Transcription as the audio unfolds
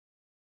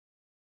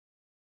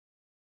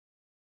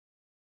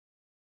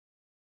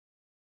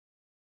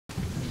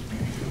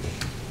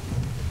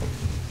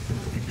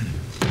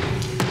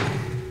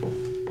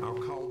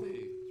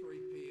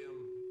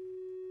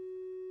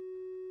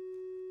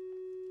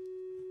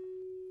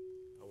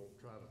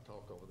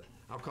talk over that.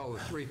 I'll call the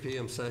 3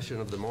 p.m. session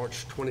of the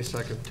March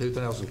 22nd,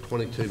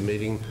 2022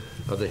 meeting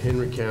of the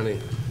Henry County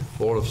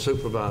Board of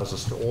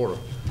Supervisors to order.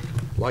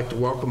 I'd like to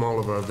welcome all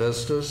of our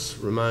visitors.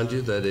 Remind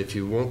you that if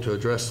you want to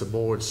address the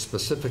board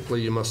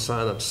specifically, you must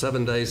sign up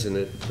 7 days in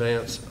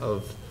advance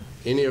of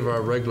any of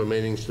our regular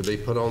meetings to be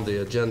put on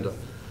the agenda.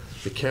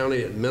 The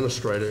county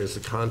administrator is the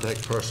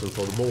contact person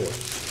for the board.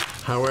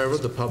 However,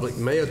 the public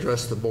may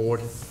address the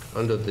board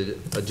under the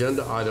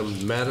agenda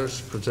item matters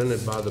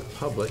presented by the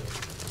public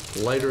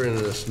later in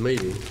this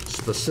meeting.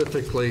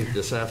 Specifically,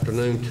 this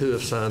afternoon, 2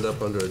 have signed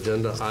up under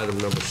agenda item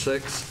number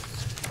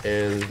 6,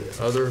 and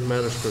other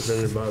matters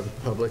presented by the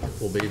public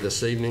will be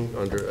this evening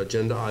under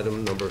agenda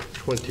item number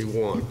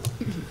 21.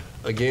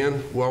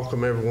 Again,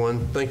 welcome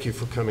everyone. Thank you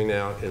for coming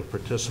out and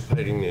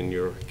participating in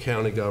your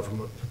county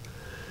government.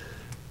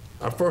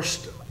 Our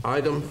first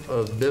item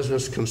of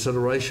business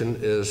consideration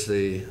is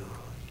the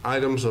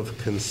items of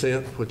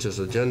consent, which is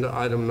agenda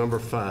item number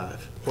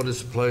 5. What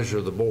is the pleasure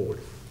of the board?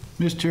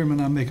 Mr. Chairman,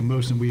 I make a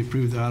motion we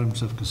approve the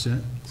items of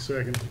consent.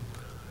 Second.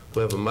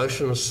 We have a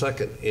motion and a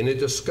second. Any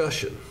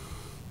discussion?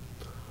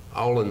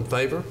 All in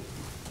favor?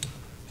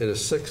 It is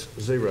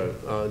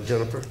 6-0.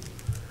 Jennifer.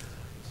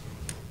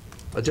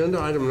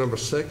 Agenda item number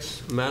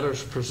 6,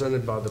 matters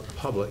presented by the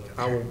public.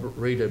 I will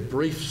read a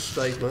brief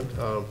statement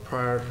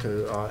prior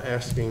to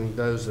asking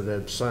those that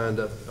have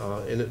signed up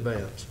in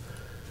advance.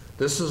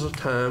 This is a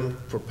time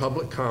for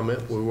public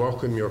comment. We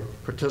welcome your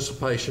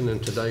participation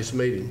in today's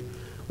meeting.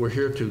 We're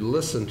here to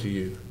listen to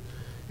you.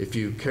 If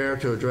you care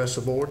to address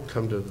the board,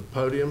 come to the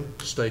podium,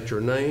 state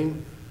your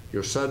name,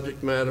 your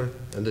subject matter,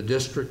 and the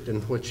district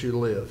in which you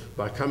live.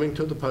 By coming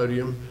to the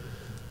podium,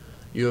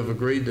 you have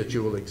agreed that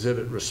you will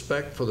exhibit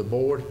respect for the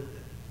board,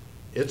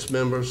 its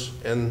members,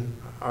 and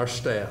our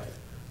staff.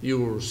 You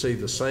will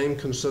receive the same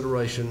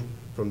consideration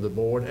from the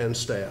board and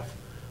staff.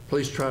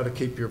 Please try to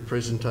keep your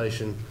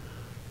presentation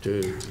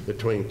to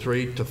between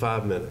 3 to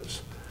 5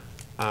 minutes.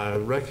 I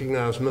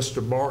recognize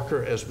Mr.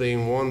 Barker as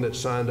being one that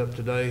signed up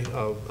today.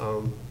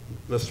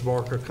 Mr.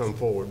 Barker, come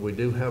forward. We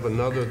do have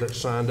another that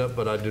signed up,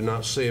 but I do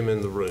not see him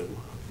in the room.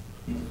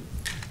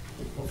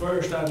 Well,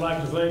 first, I'd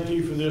like to thank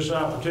you for this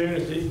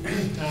opportunity.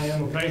 I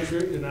am a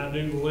patriot, and I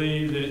do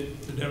believe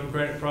that the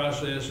democratic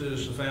process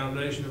is the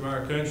foundation of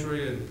our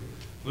country. And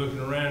looking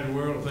around the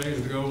world at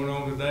things that are going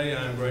on today,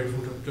 I am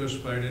grateful to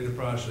participate in the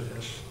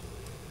process.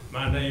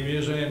 My name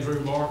is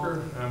Andrew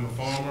Barker. I'm a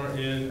farmer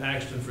in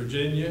Axton,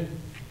 Virginia,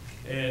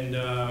 and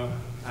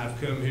I've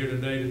come here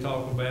today to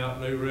talk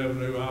about new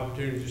revenue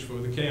opportunities for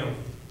the county.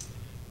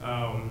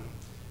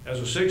 As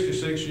a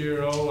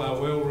 66-year-old, I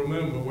will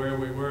remember where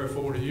we were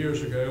 40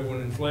 years ago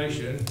when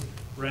inflation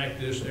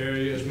racked this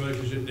area as much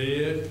as it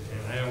did,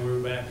 and now we're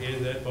back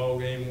in that ball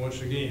game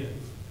once again.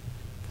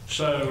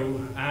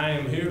 So I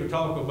am here to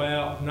talk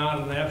about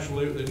not an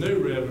absolutely new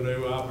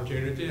revenue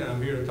opportunity.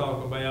 I'm here to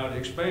talk about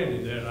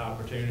expanding that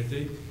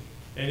opportunity,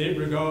 and it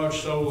regards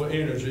solar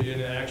energy in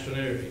the Axton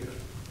area.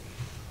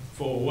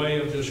 For way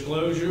of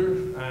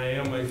disclosure, I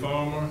am a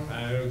farmer.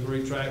 I own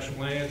 3 tracts of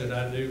land that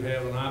I do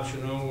have an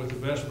option on with the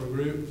Vesper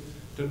Group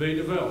to be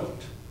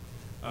developed.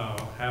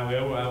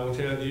 However, I will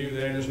tell you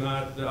that is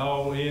not the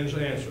all-ends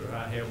answer.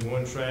 I have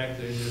 1 tract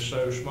that is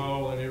so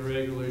small and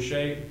irregularly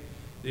shaped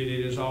that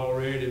it has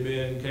already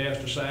been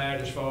cast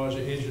aside as far as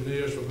the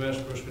engineers for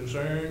Vesper is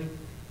concerned.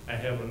 I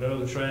have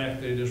another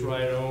tract that is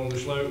right on the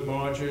slope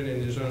margin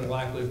and is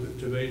unlikely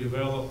to be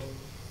developed.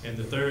 And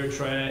the 3rd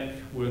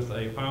tract with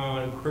a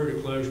pond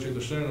pretty close to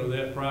the center of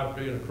that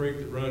property and a creek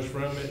that runs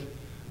from it.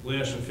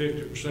 Less than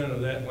 50%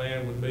 of that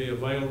land would be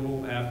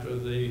available after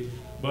the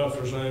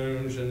buffer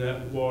zones and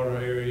that water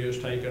area is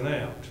taken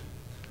out.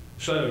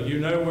 So you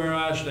know where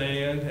I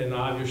stand, and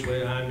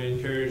obviously I'm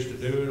encouraged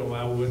to do it or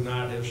I would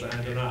not have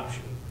signed an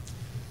option.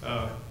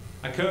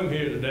 I come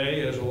here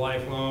today as a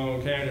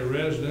lifelong county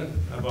resident.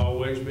 I've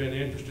always been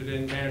interested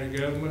in county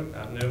government.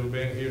 I've never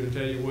been here to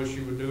tell you what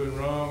you were doing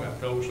wrong.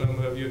 I've told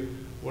some of you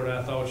what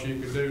I thought you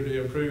could do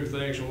to improve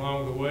things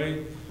along the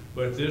way.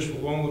 But this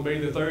will only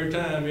be the 3rd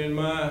time in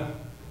my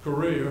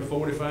career,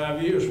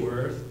 45 years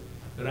worth,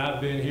 that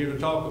I've been here to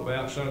talk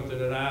about something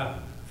that I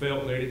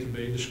felt needed to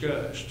be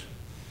discussed.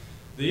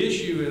 The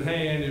issue at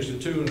hand is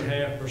the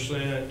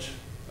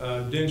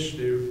 2.5%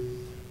 density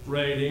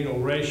rating or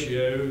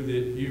ratio that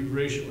you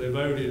recently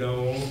voted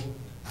on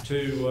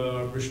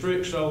to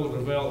restrict solar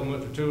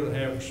development to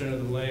 2.5%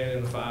 of the land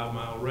in a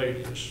 5-mile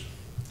radius.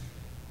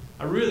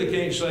 I really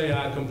can't say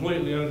I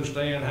completely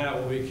understand how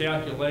it will be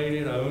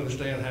calculated. I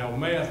understand how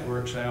math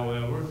works,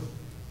 however,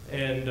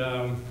 and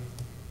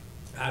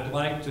I'd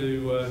like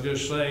to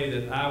just say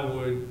that I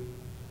would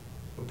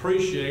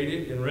appreciate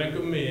it and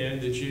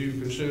recommend that you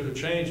consider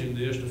changing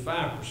this to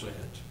 5%.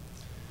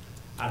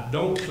 I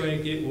don't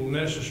think it will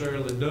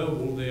necessarily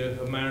double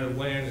the amount of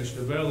land that's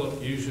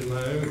developed. Using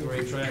my own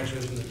 3 tracts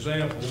as an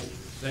example,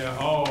 there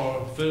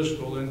are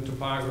physical and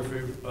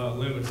topography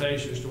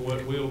limitations to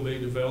what will be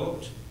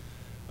developed.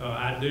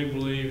 I do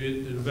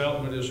believe the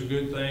development is a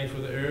good thing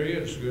for the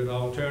area. It's a good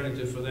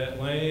alternative for that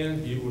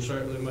land. You will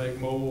certainly make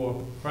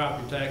more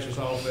property taxes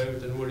off of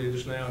it than what it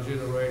is now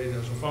generating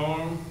as a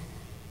farm.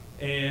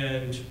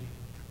 And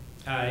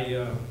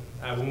I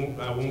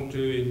want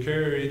to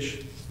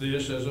encourage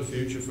this as a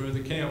future for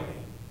the county.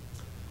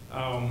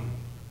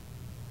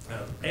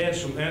 Add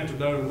some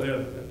anecdotal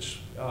evidence.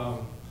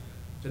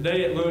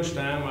 Today at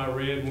lunchtime, I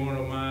read one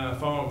of my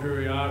farm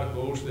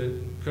periodicals that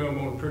come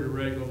on a pretty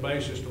regular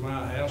basis to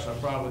my house. I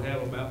probably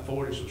have about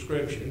 40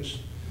 subscriptions.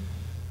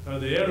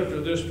 The editor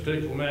of this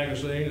particular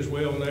magazine is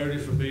well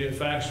noted for being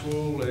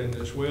factual and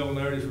is well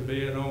noted for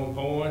being on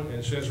point.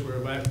 And since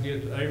we're about to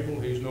get to April,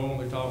 he's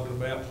normally talking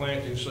about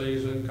planting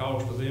season,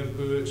 cost of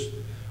inputs,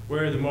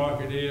 where the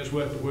market is,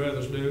 what the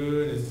weather's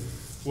doing, and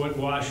what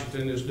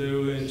Washington is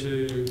doing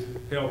to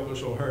help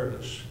us or hurt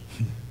us.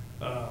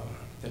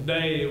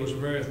 Today, it was a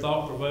very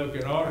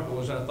thought-provoking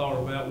article as I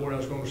thought about what I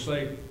was going to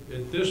say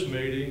at this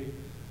meeting,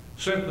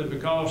 simply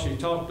because he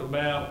talked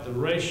about the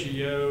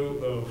ratio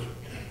of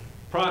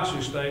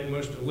proxy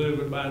statements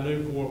delivered by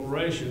new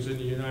corporations in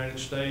the United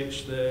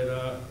States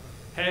that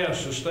have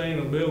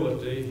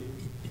sustainability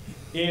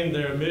in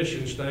their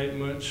mission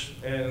statements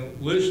and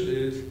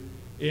listed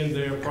in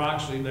their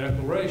proxy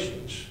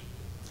declarations.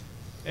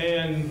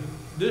 And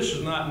this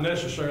is not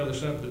necessarily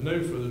something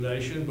new for the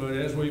nation, but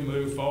as we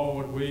move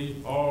forward, we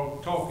are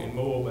talking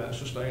more about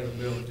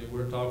sustainability.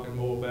 We're talking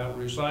more about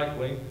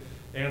recycling,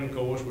 and of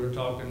course, we're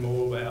talking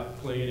more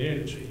about clean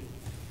energy.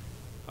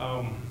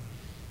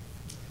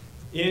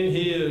 In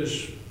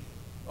his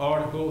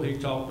article, he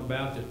talked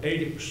about that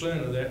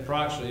 80% of that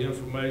proxy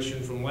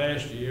information from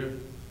last year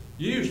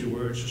used the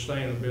word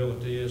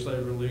sustainability as they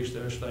released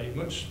their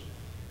statements.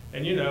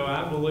 And you know,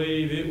 I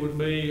believe it would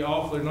be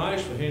awfully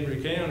nice for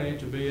Henry County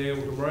to be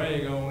able to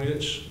brag on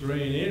its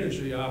green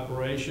energy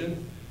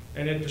operation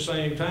and at the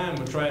same time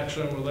attract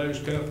some of those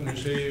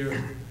companies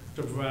here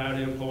to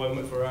provide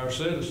employment for our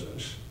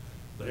citizens.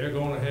 They're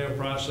going to have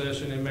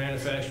processing and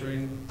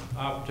manufacturing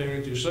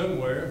opportunities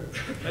somewhere.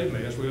 They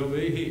may as well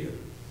be here.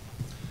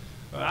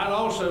 I'd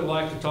also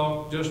like to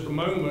talk just a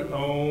moment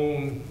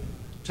on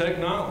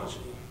technology.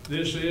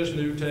 This is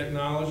new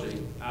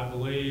technology. I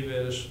believe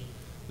as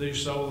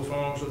these solar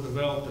farms are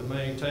developed and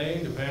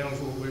maintained, the panels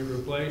will be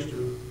replaced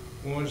to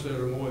ones that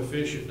are more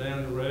efficient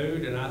down the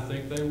road, and I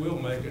think they will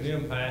make an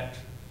impact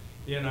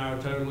in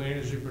our total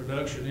energy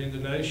production in the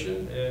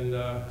nation, and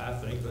I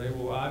think they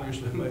will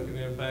obviously make an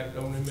impact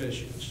on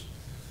emissions.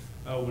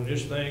 When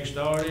this thing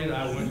started,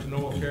 I went to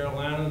North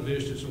Carolina and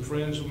visited some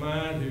friends of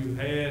mine who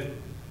had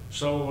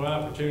solar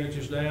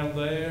opportunities down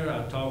there.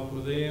 I talked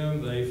with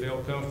them. They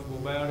felt comfortable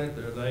about it.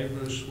 Their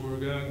neighbors were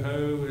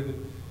gung-ho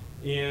and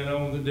in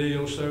on the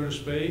deal, so to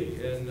speak,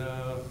 and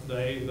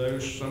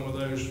some of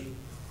those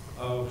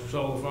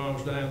solar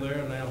farms down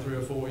there are now 3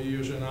 or 4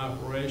 years in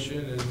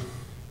operation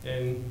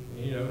and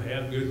you know,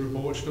 have good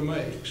reports to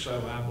make.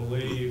 So I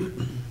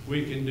believe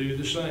we can do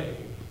the same.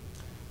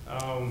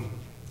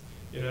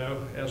 You know,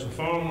 as a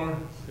farmer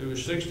who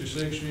is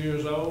 66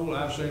 years old,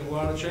 I've seen a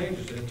lot of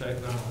changes in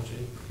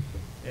technology.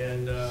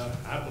 And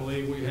I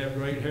believe we have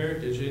great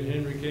heritage in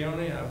Henry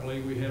County. I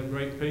believe we have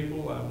great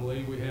people. I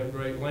believe we have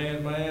great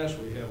land mass.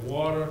 We have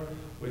water.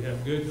 We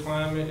have good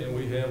climate. And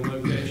we have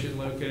location,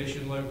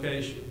 location,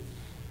 location.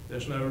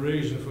 There's no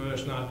reason for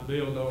us not to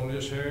build on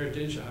this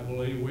heritage. I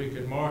believe we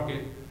can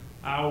market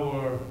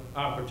our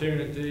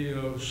opportunity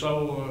of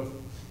solar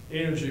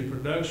energy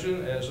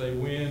production as a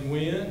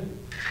win-win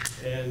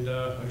and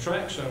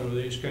attract some of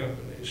these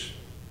companies.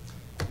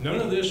 None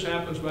of this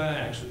happens by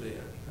accident.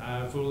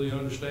 I fully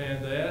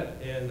understand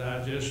that, and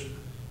I just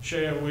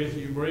share with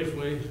you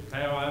briefly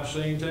how I've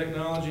seen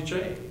technology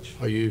change.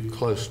 Are you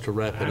close to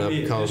wrapping up?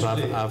 Because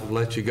I've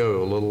let you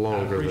go a little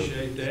longer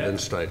than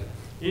stated.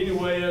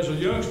 Anyway, as a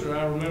youngster,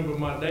 I remember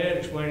my dad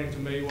explaining to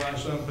me why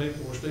some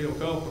people were still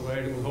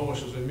cultivating with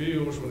horses and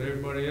mules when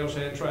everybody else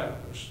had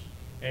tractors.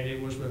 And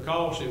it was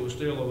because it was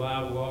still a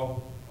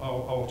viable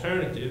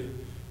alternative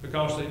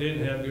because they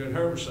didn't have good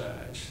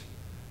herbicides.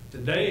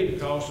 Today,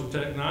 because of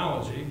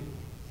technology,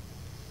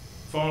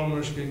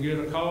 farmers can get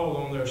a call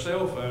on their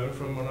cell phone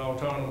from an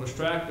autonomous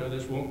tractor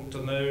that's wanting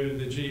to know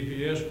the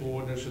GPS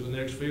coordinates of the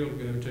next field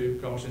to go to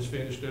because it's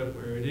finished up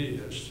where it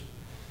is.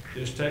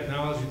 This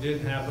technology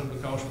didn't happen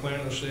because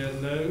planters said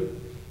no.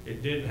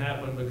 It didn't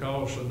happen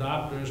because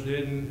adopters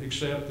didn't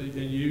accept and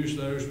use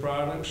those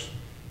products.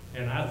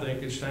 And I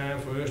think it's time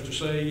for us to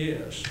say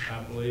yes.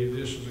 I believe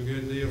this is a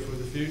good deal for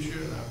the future,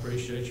 and I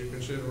appreciate your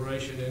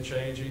consideration in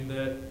changing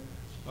that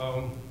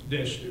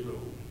density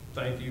rule.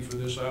 Thank you for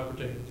this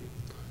opportunity.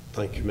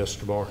 Thank you,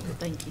 Mr. Barker.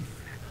 Thank you.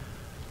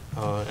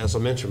 As I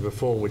mentioned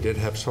before, we did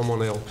have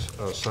someone else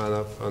sign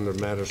up under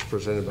matters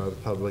presented by the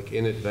public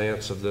in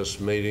advance of this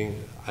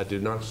meeting. I do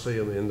not see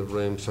them in the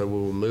room, so we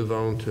will move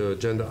on to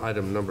agenda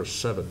item number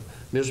 7.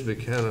 Ms.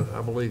 Buchanan,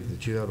 I believe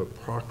that you have a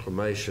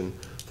proclamation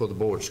for the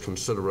board's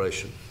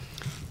consideration.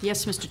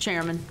 Yes, Mr.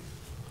 Chairman.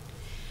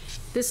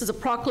 This is a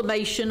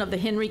proclamation of the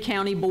Henry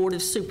County Board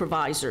of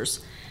Supervisors.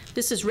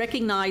 This is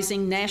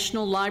recognizing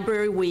National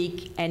Library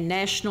Week and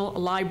National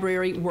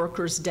Library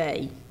Workers'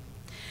 Day.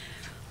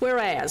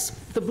 Whereas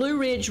the Blue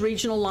Ridge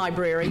Regional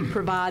Library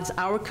provides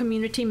our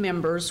community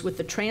members with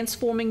the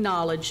transforming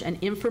knowledge and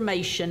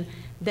information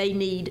they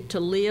need to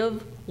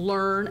live,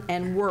 learn,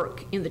 and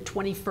work in the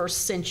 21st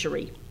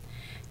century.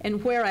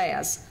 And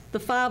whereas the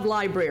 5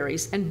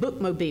 libraries and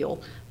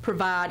Bookmobile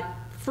provide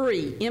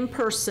free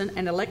in-person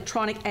and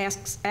electronic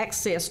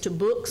access to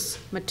books,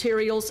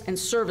 materials, and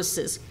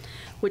services,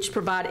 which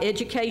provide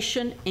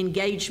education,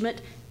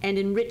 engagement, and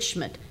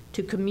enrichment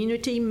to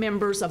community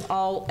members of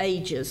all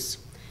ages.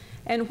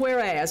 And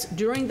whereas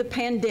during the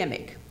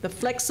pandemic, the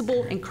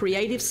flexible and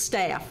creative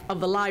staff of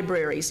the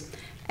libraries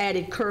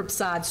added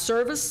curbside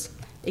service,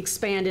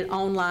 expanded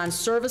online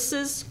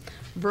services,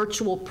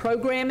 virtual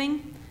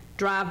programming,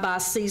 drive-by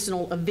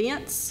seasonal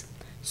events,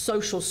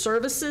 social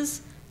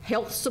services,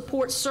 health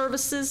support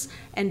services,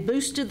 and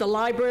boosted the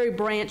library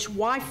branch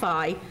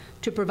Wi-Fi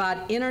to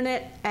provide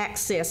internet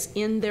access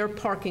in their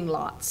parking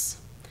lots.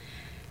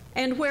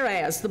 And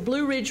whereas the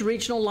Blue Ridge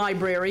Regional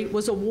Library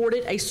was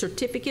awarded a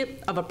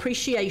Certificate of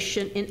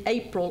Appreciation in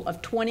April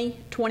of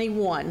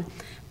 2021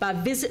 by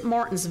Visit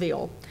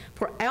Martinsville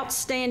for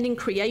outstanding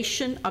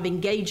creation of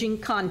engaging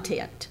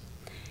content,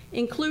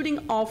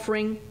 including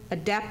offering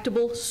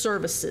adaptable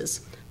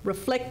services,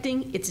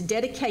 reflecting its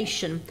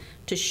dedication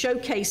to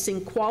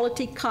showcasing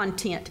quality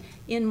content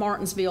in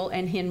Martinsville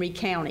and Henry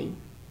County.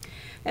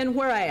 And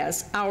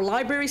whereas our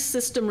library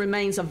system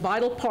remains a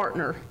vital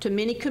partner to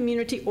many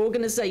community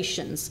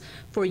organizations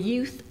for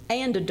youth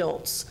and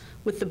adults,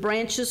 with the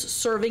branches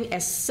serving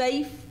as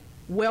safe,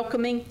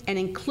 welcoming, and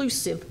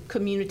inclusive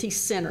community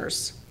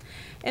centers.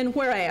 And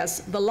whereas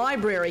the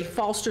library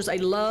fosters a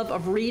love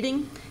of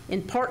reading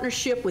in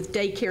partnership with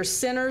daycare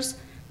centers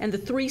and the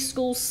 3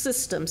 school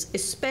systems,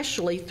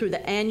 especially through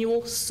the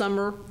annual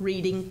summer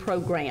reading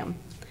program.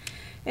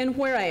 And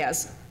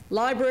whereas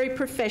library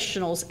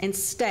professionals and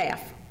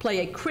staff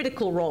play a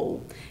critical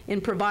role in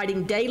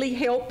providing daily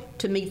help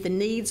to meet the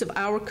needs of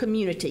our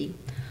community,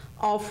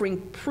 offering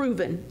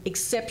proven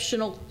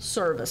exceptional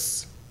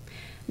service.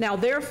 Now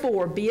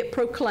therefore be it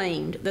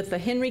proclaimed that the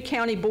Henry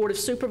County Board of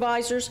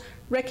Supervisors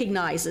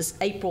recognizes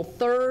April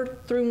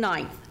 3rd through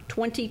 9th,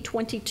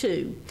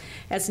 2022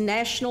 as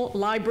National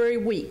Library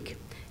Week,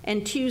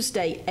 and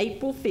Tuesday,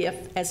 April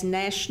 5th as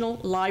National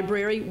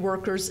Library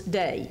Workers'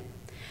 Day.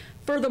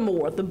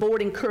 Furthermore, the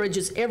board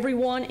encourages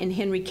everyone in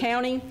Henry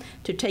County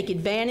to take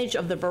advantage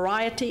of the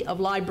variety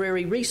of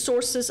library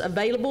resources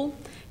available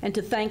and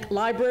to thank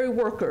library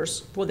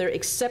workers for their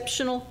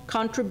exceptional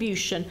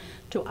contribution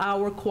to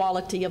our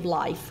quality of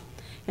life.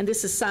 And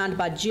this is signed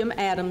by Jim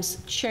Adams,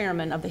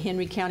 Chairman of the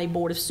Henry County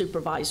Board of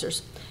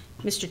Supervisors.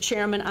 Mr.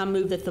 Chairman, I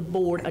move that the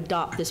board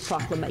adopt this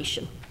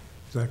proclamation.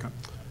 Second.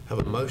 Have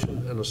a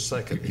motion and a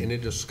second. Any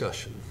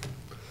discussion?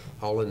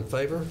 All in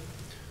favor?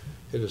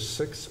 It is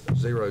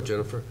 6-0,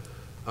 Jennifer.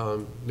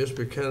 Ms.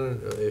 Buchanan,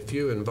 if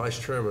you and Vice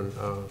Chairman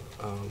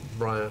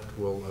Bryant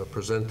will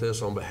present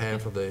this on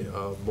behalf of the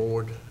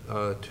board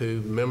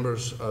to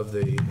members of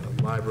the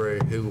library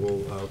who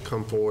will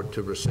come forward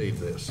to receive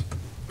this.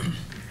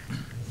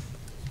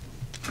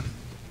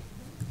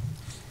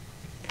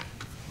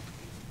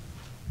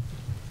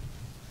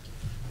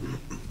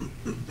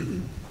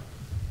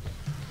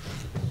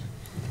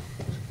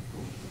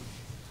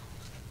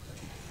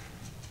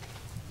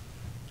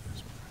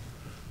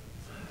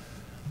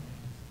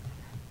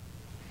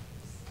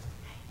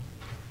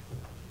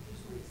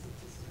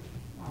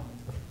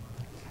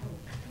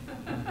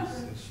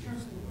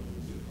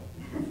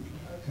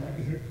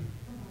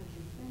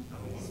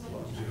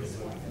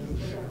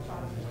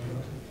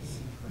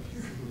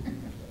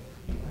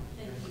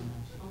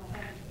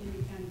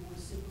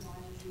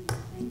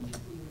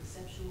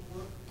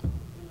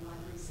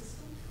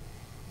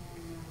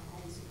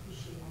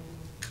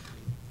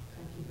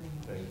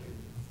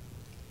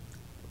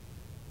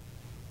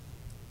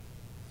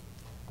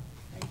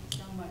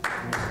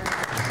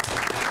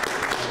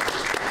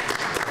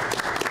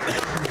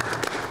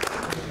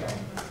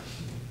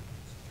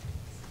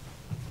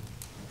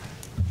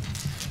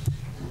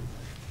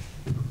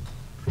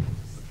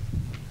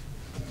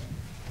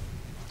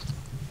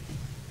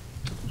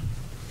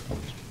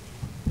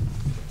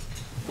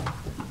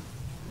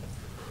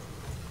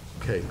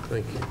 Okay,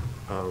 thank you.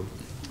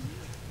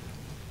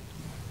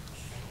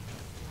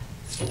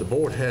 The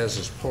board has,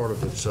 as part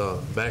of its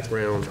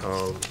background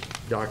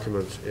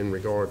documents in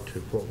regard to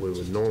what we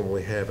would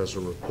normally have as a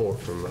report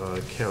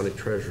from County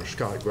Treasurer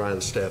Scott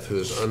Grindstaff, who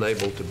is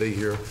unable to be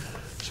here.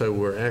 So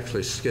we're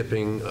actually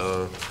skipping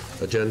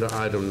agenda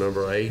item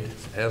number 8,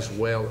 as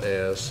well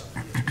as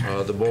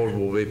the board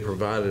will be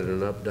provided an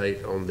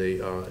update on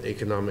the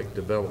Economic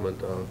Development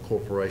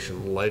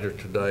Corporation later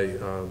today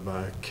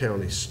by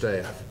county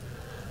staff.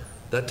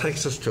 That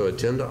takes us to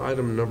agenda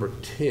item number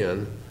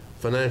 10,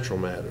 financial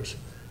matters.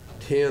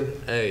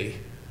 10A,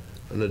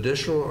 an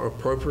additional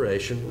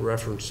appropriation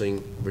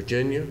referencing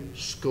Virginia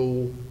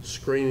School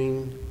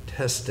Screening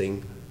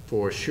Testing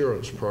for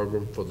Assurance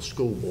Program for the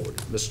school board.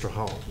 Mr.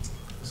 Hall.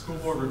 The school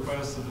board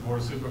requests that the Board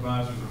of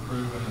Supervisors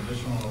approve an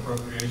additional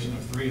appropriation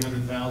of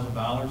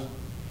 $300,000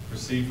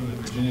 received from the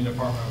Virginia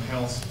Department of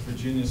Health's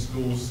Virginia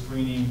School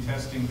Screening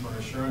Testing for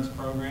Assurance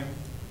Program.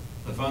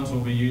 The funds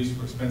will be used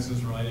for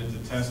expenses related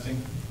to testing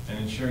and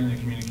ensuring the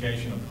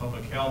communication of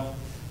public health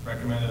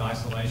recommended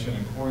isolation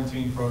and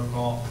quarantine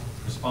protocol,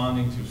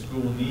 responding to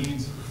school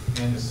needs,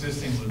 and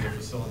assisting with the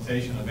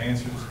facilitation of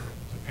answers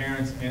to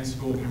parents and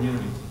school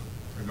community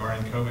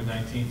regarding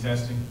COVID-19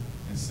 testing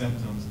and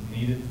symptoms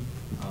needed.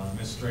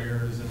 Ms.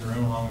 Strayer is in the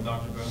room along with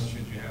Dr. Bowden,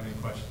 should you have any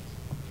questions.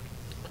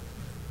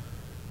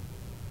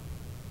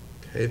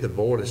 Okay, the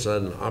board has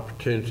had an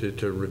opportunity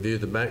to review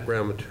the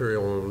background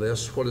material on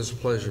this. What is the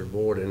pleasure of the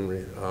board in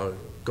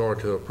regard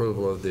to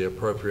approval of the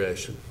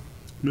appropriation?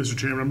 Mr.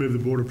 Chairman, I move the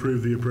board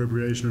approve the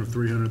appropriation of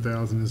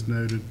 $300,000 as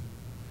noted.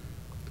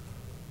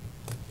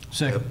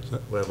 Second.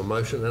 We have a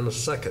motion and a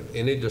second.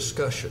 Any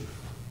discussion?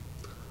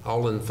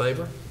 All in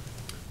favor?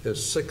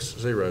 It's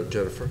 6-0,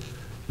 Jennifer.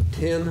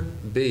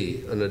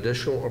 10B, an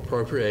additional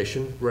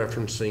appropriation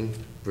referencing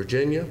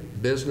Virginia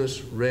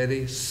Business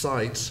Ready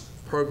Sites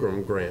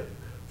Program Grant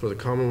for the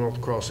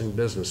Commonwealth Crossing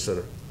Business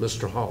Center.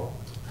 Mr. Hall.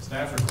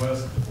 Staff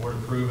requests that the board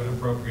approve an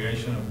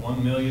appropriation of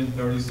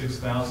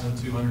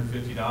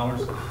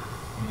 $1,036,250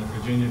 from the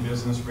Virginia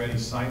Business Ready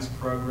Sites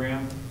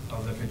Program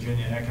of the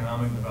Virginia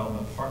Economic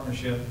Development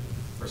Partnership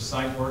for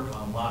site work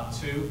on Lot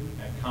 2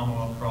 at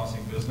Commonwealth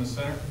Crossing Business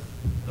Center.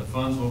 The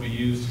funds will be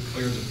used to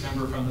clear the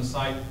timber from the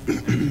site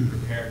and to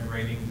prepare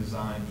grading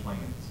design plans.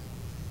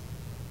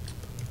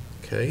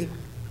 Okay.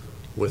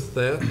 With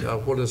that,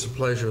 what is the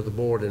pleasure of the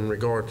board in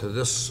regard to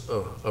this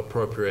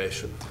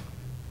appropriation?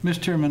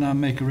 Mr. Chairman, I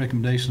make a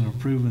recommendation of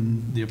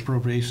approving the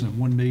appropriation of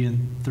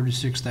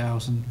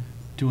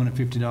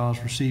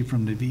 $1,036,250 received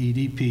from the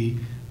VEDP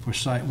for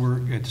site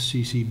work at the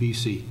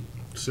CCBC.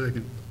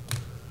 Second.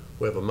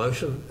 We have a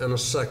motion and a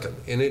second.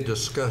 Any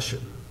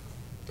discussion?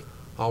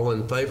 All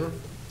in favor?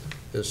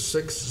 Is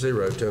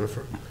 6-0,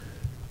 Jennifer.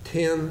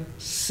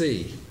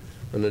 10C,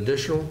 an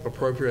additional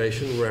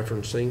appropriation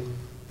referencing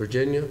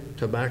Virginia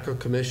Tobacco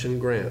Commission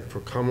grant for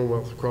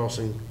Commonwealth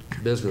Crossing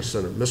Business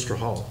Center. Mr.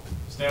 Hall.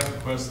 Staff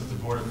requests that the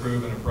board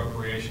approve an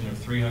appropriation of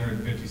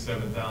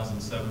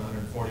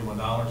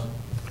 $357,741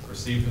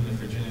 received from the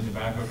Virginia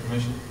Tobacco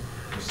Commission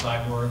for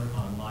site work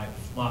on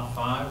Lot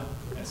 5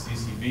 at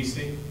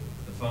CCBC.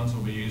 The funds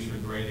will be used for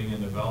grading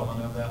and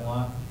development of that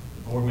lot.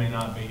 The board may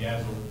not be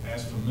as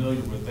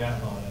familiar with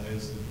that lot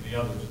as the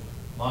others.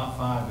 Lot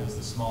 5 is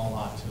the small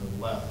lot to the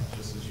left,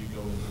 just as you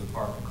go into the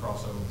park and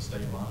cross over the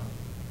state line.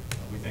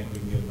 We think we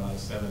can get about a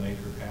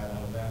 7-acre pad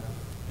out of that,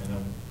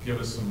 and give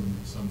us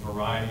some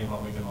variety in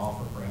what we can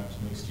offer, perhaps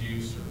mixed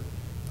use or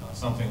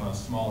something on a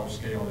smaller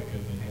scale that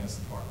could enhance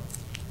the park.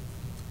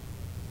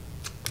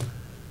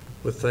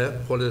 With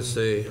that, what is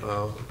the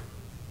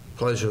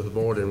pleasure of the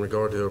board in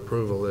regard to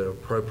approval of the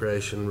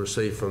appropriation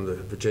received from the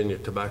Virginia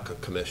Tobacco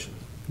Commission?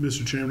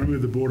 Mr. Chairman, I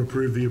move the board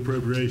approve the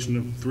appropriation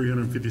of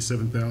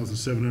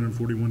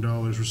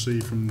 $357,741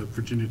 received from the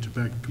Virginia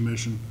Tobacco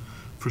Commission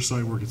for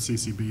site work at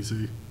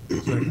CCBC.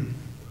 Second.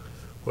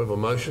 We have a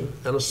motion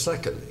and a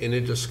second.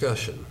 Any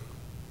discussion?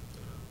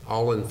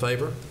 All in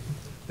favor?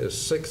 Is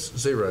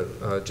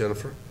 6-0,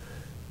 Jennifer.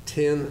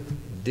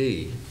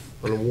 10D,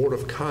 an award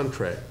of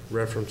contract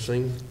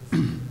referencing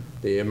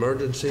the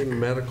Emergency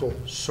Medical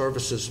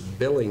Services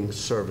Billing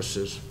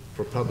Services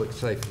for Public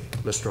Safety.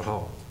 Mr.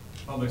 Hall.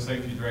 Public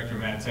Safety Director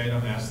Matt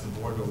Tatum asked the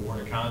board to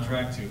award a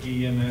contract to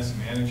EMS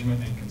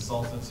Management and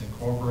Consultants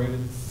Incorporated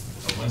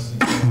of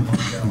Winston-Salem,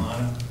 North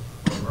Carolina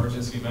for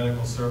emergency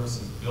medical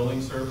services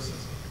billing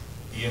services.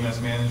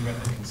 EMS Management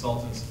and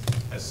Consultants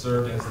has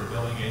served as the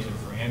billing agent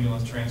for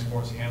ambulance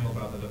transports handled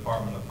by the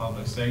Department of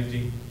Public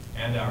Safety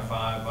and our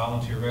 5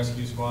 volunteer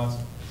rescue squads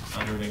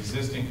under an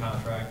existing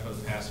contract for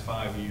the past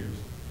 5 years.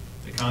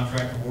 The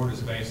contract award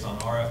is based on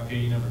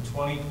RFP number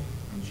 20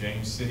 from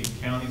James City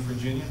County,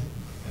 Virginia,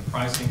 and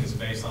pricing is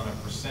based on a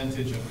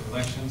percentage of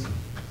collections.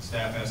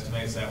 Staff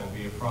estimates that will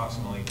be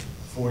approximately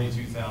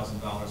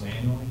 $42,000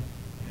 annually.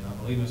 And I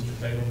believe Mr.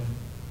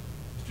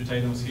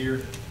 Tatum's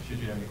here. Should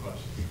you have any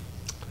questions?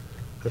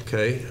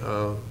 Okay.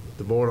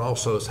 The board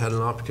also has had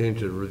an opportunity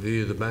to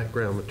review the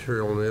background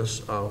material on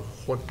this.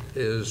 What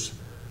is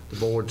the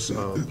board's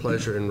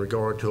pleasure in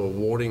regard to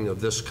awarding of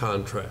this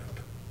contract?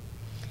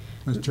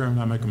 Mr. Chairman,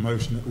 I make a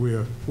motion that we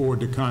award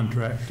the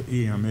contract to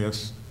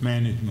EMS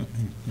Management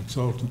and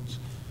Consultants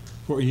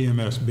for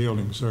EMS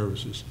building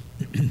services.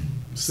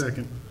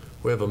 Second.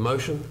 We have a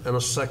motion and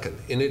a second.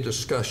 Any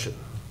discussion?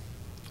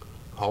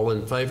 All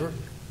in favor?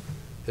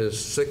 It is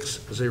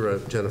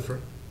 6-0, Jennifer.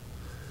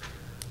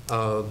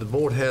 The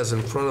board has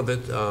in front of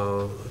it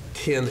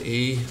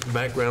 10E,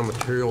 background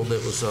material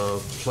that was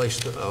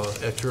placed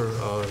at your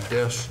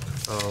desk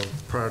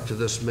prior to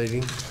this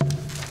meeting.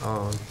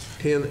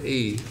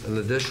 10E, an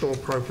additional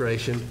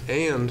appropriation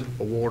and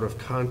award of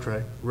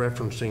contract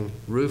referencing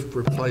roof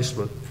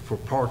replacement for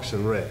Parks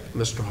and Rec.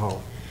 Mr.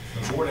 Hall.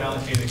 The board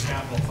allocated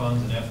capital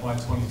funds in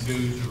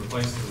FY22 to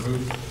replace the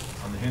roof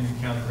on the Henry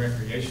County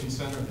Recreation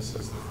Center. This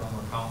is the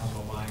former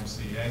Collinsville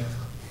YMCA.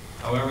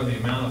 However, the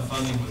amount of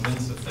funding was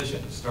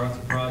insufficient to start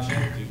the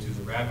project due to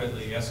the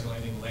rapidly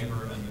escalating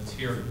labor and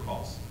material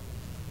costs.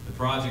 The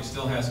project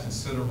still has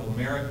considerable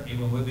merit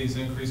even with these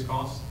increased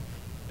costs.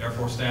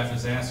 Therefore, staff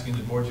is asking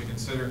the board to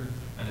consider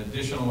an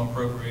additional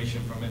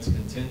appropriation from its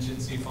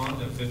contingency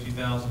fund of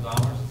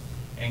 $50,000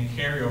 and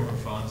carryover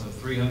funds of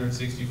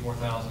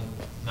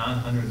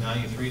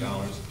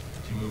 $364,993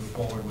 to move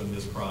forward with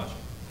this project.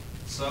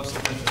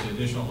 Subsequent to the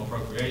additional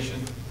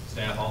appropriation,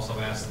 staff also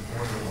asked the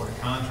board to award a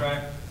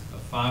contract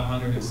of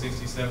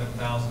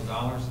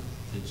 $567,000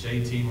 to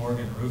J.T.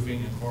 Morgan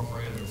Roofing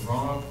Incorporated of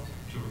Roanoke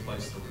to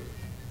replace the roof.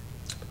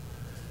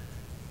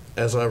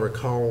 As I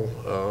recall,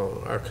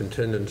 our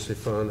contingency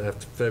fund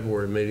after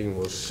February meeting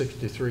was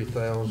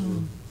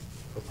 $63,000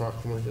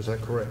 approximately. Is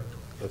that correct?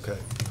 Okay.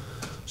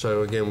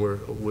 So again,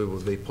 we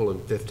will be pulling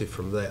 50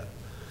 from that.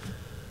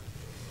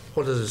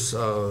 What is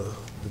the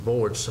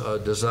board's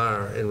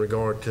desire in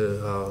regard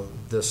to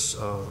this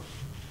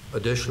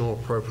additional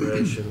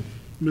appropriation?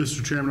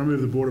 Mr. Chairman, I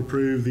move the board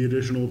approve the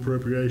additional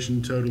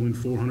appropriation totaling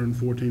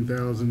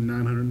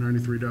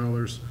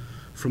 $414,993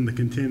 from the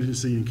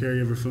contingency and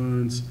carryover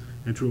funds,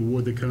 and to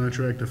award the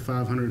contract of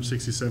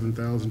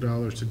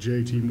 $567,000 to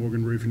J.T.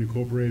 Morgan Roofing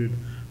Incorporated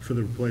for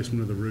the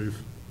replacement of the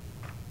roof.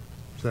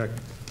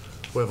 Second.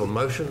 We have a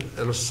motion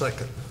and a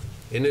second.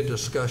 Any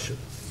discussion?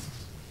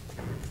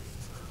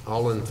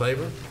 All in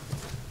favor?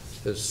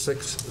 It's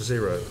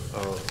 6-0.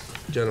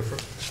 Jennifer?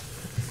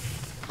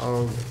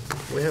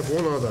 We have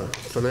one other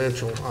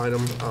financial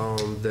item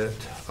that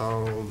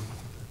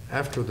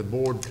after the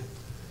board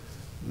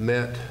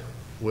met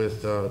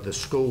with the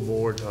school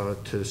board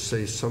to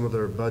see some of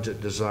their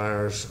budget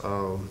desires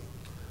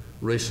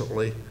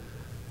recently,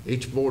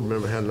 each board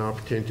member had an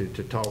opportunity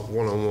to talk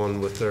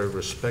one-on-one with their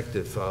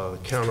respective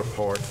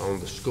counterpart on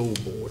the school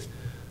board.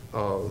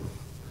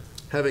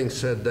 Having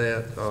said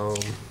that,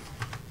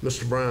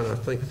 Mr. Brown, I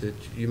think that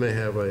you may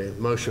have a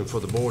motion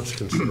for the board's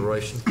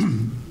consideration.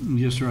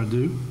 Yes, sir, I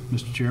do,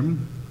 Mr.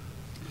 Chairman.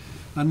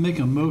 I'd make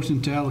a motion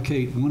to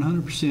allocate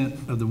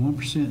 100% of the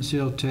 1%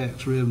 sales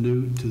tax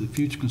revenue to the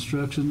future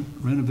construction,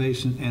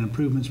 renovation, and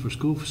improvements for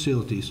school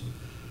facilities.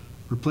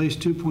 Replace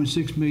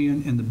 $2.6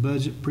 million in the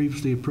budget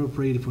previously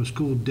appropriated for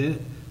school debt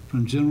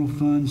from general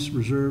funds,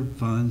 reserve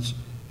funds,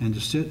 and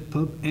to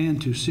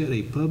set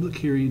a public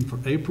hearing for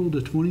April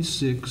the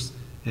 26th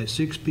at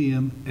 6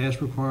 p.m.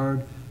 as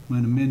required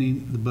when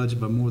amending the budget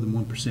by more than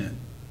 1%.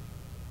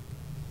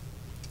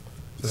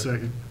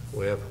 Second.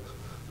 We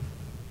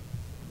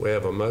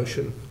have a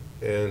motion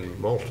and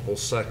multiple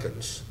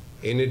seconds.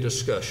 Any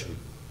discussion?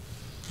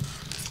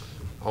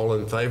 All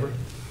in favor?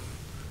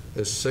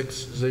 It's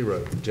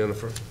 6-0.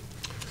 Jennifer?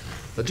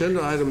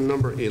 Agenda item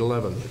number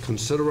 11,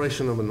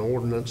 consideration of an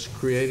ordinance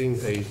creating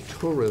a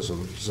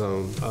tourism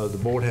zone. The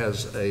board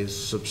has a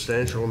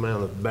substantial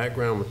amount of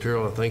background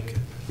material, I think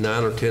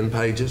 9 or 10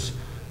 pages.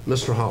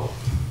 Mr. Hall.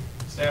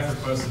 Staff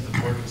requests that the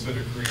board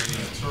consider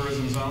creating a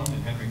tourism zone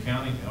in Henry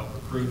County to help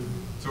recruit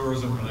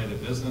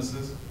tourism-related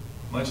businesses.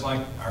 Much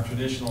like our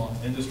traditional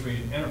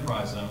industry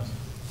enterprise zones,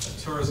 a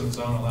tourism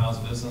zone allows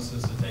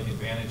businesses to take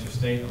advantage of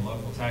state and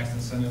local tax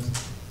incentives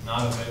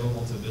not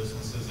available to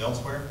businesses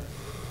elsewhere.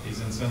 These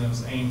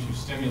incentives aim to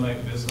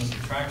stimulate business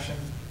attraction,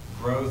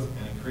 growth,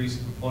 and increase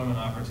employment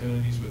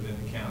opportunities within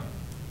the county.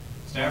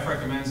 Staff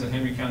recommends that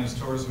Henry County's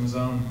tourism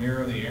zone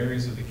mirror the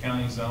areas of the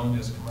county zoned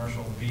as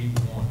commercial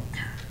B1.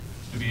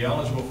 To be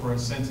eligible for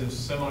incentives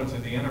similar to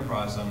the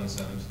enterprise zone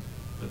incentives,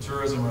 the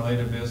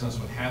tourism-related business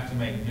would have to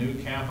make new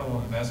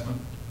capital investment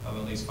of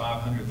at least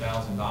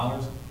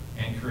 $500,000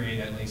 and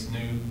create at least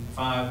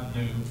 5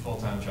 new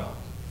full-time jobs.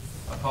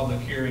 A public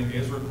hearing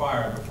is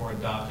required before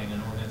adopting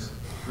an ordinance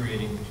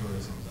creating the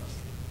tourism zone.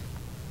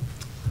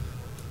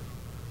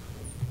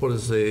 What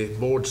is the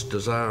board's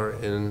desire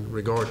in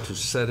regard to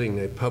setting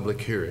a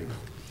public hearing?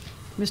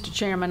 Mr.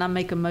 Chairman, I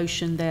make a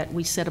motion that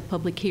we set a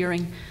public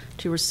hearing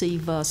to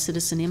receive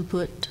citizen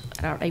input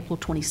at our April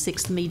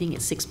 26th meeting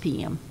at 6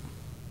 p.m.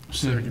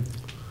 Second.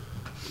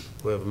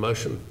 We have a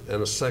motion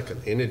and a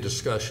second. Any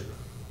discussion?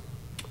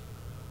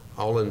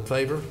 All in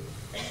favor?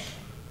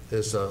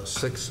 Is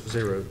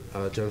 6-0.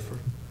 Jennifer?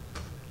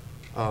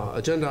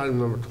 Agenda item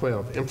number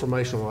 12,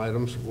 informational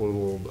items. We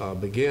will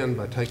begin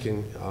by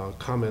taking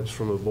comments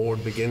from the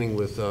board, beginning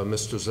with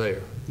Mr.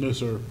 Zaire. No,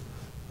 sir.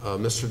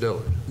 Mr.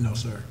 Dillard. No,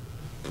 sir.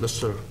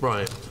 Mr.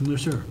 Bryant. No,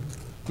 sir.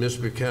 Ms.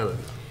 Buchanan.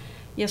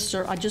 Yes,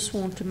 sir. I just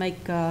want to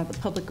make the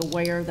public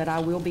aware that I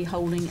will be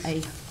holding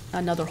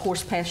another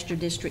Horse Pasture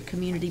District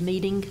community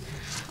meeting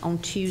on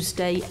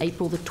Tuesday,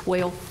 April the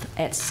 12th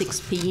at 6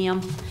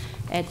 p.m.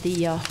 at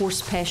the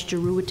Horse Pasture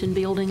Rueton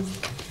Building.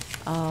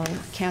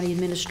 County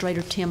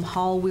Administrator Tim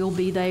Hall will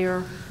be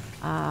there.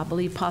 I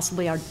believe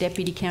possibly our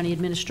Deputy County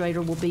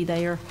Administrator will be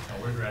there.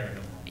 Oh, we're dragging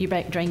them. You're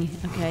back, dragging,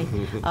 okay.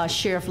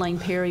 Sheriff Lane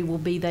Perry will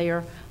be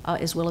there,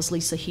 as well as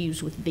Lisa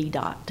Hughes with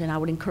VDOT. And I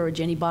would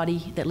encourage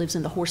anybody that lives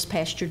in the Horse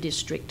Pasture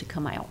District to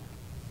come out.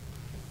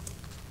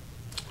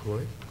 All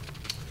right.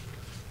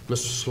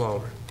 Mr.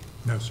 Slaughter.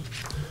 No, sir.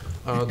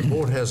 The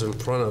board has in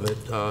front of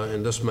it,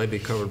 and this may be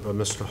covered by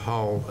Mr.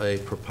 Hall, a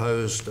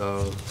proposed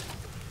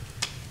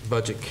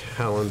budget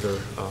calendar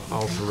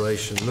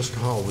alteration. Mr.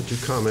 Hall, would you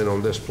comment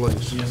on this,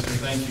 please? Yes, sir,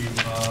 thank you.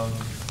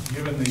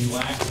 Given the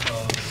lack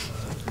of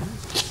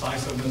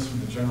decisiveness from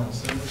the General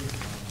Assembly,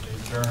 they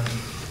adjourned a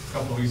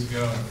couple of weeks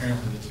ago, and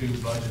apparently the 2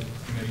 budget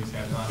committees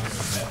have not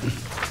even met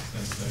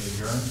since they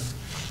adjourned.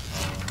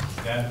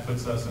 that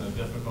puts us in a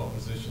difficult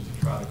position to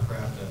try to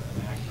craft an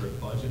accurate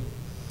budget.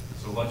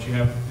 So what you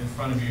have in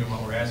front of you and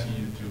what we're asking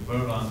you to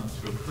vote on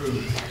to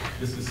approve,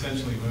 this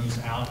essentially moves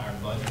out our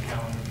budget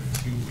calendar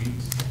for 2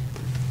 weeks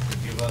to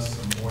give us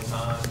some more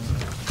time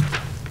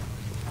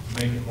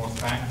to make it more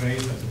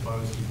fact-based as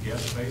opposed to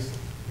guess-based.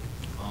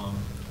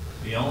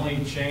 The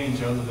only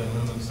change other than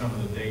moving some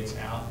of the dates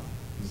out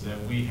is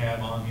that we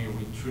have on here,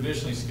 we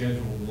traditionally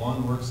schedule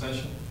 1 work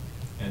session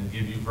and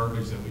give you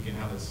verbiage that we can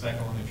have a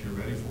second one if you're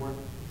ready for it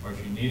or if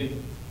you need it.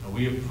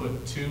 We have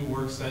put 2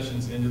 work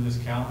sessions into this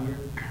calendar,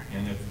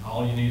 and if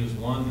all you need is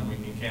 1, then we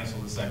can cancel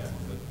the second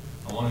one.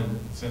 But I wanted,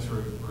 since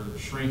we're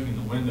shrinking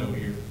the window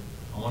here,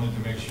 I wanted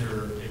to make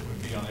sure it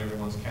would be on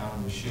everyone's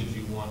calendar should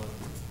you want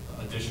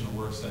additional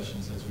work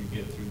sessions as we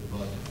get through the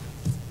budget.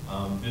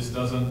 This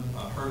doesn't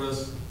hurt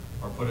us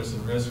or put us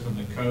in risk from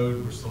the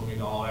code. We're still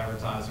meeting all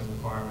advertising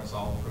requirements,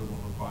 all approval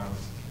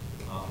requirements.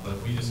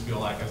 But we just feel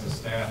like as a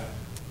staff,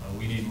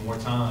 we need more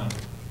time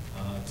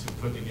to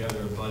put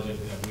together a budget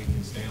that we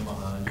can stand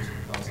behind just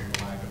because of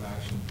the lack of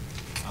action.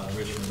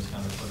 Richmond's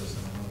kind of put us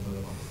in a little bit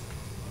of a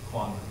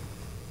quandary.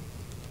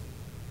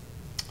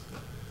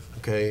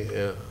 Okay,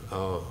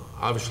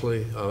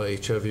 obviously,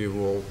 each of you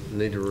will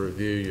need to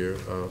review your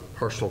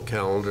personal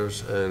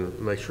calendars and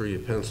make sure you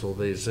pencil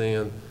these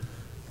in.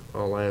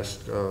 I'll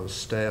ask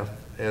staff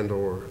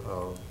and/or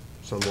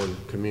someone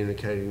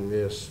communicating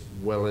this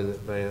well in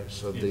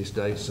advance of these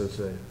dates since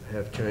they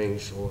have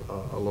changed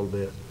a little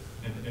bit.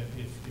 And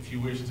if you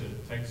wish to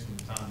take some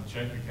time to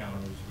check your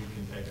calendars, we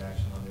can take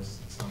action on this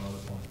at some other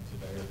point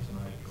today or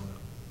tonight. If you want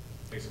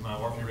to take some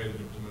time, or if you're ready to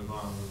move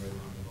on, we're ready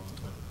to move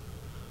on.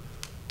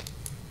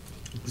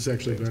 It's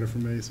actually better for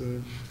me,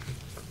 so.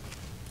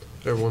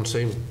 Everyone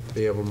seems to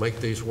be able to make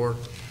these work.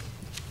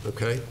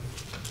 Okay.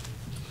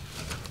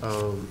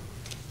 I'll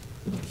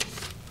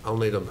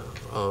need a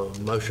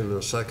motion and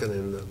a second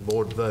and the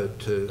board vote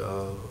to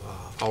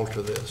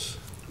alter this.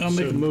 I'll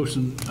make a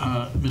motion,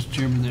 Mr.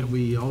 Chairman, that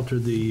we alter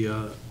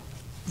the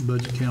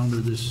budget calendar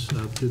this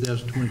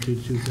 2022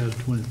 to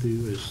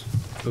 2022 as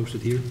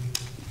posted here.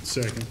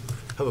 Second.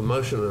 Have a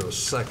motion and a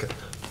second.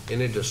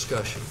 Any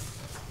discussion?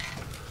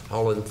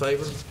 All in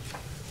favor?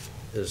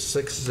 Is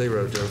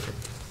 6-0, Jennifer.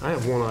 I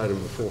have one item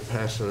before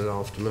passing it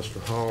off to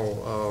Mr.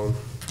 Hall.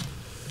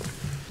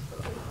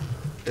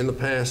 In the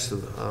past,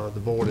 the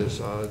board has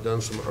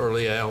done some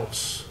early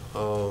outs,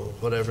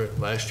 whatever,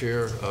 last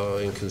year,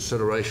 in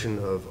consideration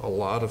of a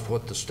lot of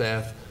what the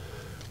staff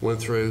went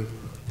through,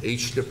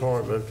 each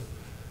department,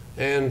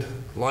 and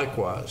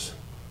likewise,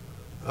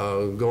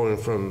 going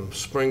from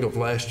spring of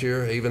last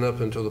year, even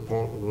up until the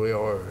point where we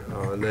are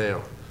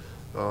now.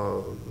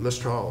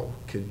 Mr. Hall,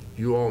 could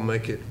you all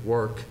make it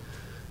work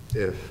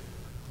if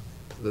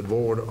the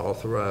board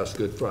authorized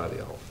Good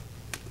Friday off?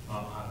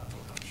 I'm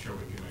sure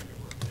we can make it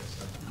work. Yes,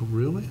 sir. Oh,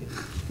 really?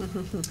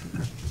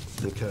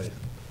 Okay.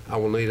 I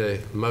will need a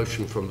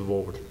motion from the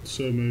board.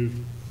 So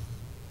moved.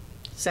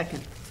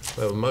 Second.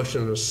 We have a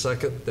motion and a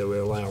second that we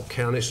allow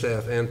county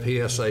staff and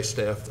PSA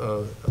staff,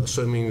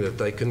 assuming that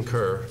they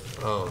concur,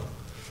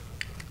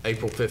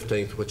 April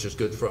 15th, which is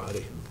Good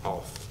Friday,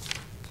 off.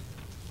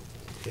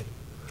 Okay.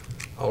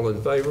 All in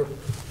favor?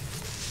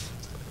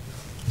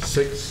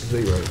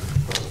 6-0.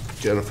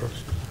 Jennifer.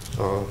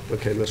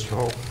 Okay, Mr.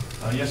 Hall.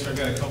 Yes, sir, I've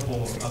got a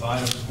couple of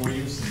items for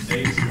you, some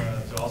dates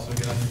to also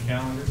get on your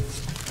calendar.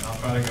 And I'll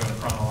try to go in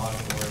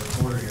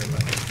chronological order here,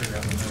 but I can figure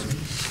out the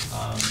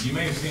notes. You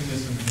may have seen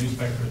this in the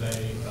newspaper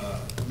today.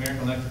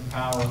 American Electric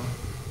Power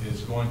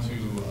is going to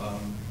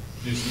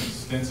do some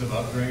extensive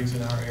upgrades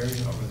in our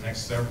area over the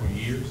next several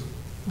years.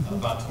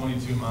 About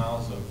 22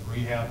 miles of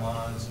rehab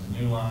lines, some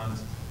new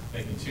lines,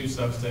 taking 2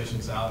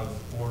 substations out of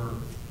order,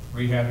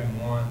 rehabbing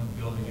 1,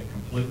 building a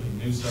completely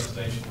new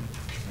substation.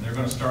 And they're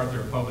going to start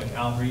their public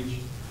outreach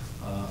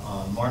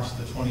on March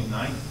the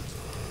 29th.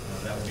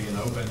 That will be an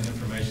open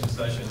information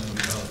session that will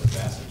be held at the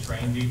Bassett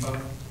Train Depot.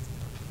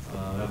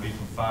 That'll be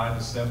from 5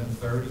 to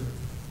 7:30.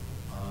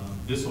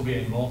 This will be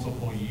a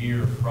multiple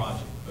year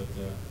project, but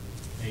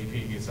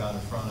AP gets out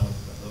in front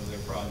of their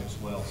projects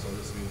well, so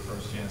this will be the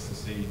first chance to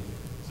see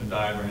some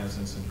diagrams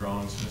and some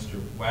drawings. Mr.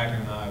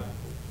 Wagner and I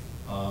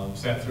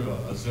sat through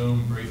a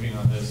Zoom briefing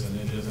on this, and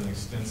it is an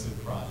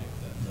extensive project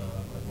that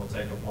will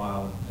take a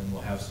while and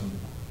will have some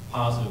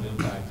positive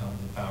impact on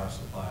the power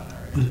supply in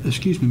our area.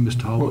 Excuse me,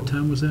 Mr. Hall, what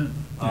time was that?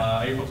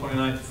 April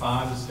 29th,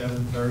 5 to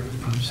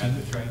 7:30 at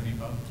the train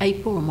depot.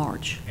 April or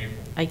March?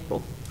 April.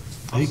 April.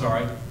 I'm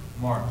sorry,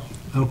 March.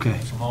 Okay.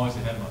 I'm always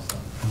ahead of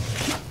myself.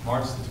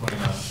 March the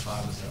 29th,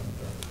 5 to 7:30.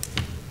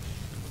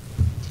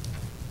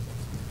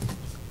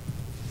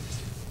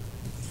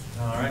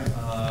 All right,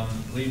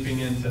 leaping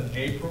into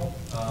April,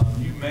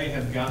 you may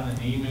have gotten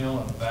an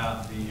email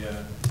about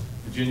the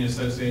Virginia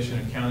Association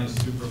of County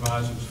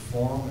Supervisors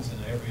Forum. It's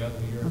an every other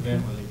year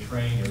event where they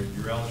train, or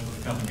you're eligible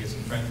to come and get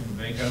some training from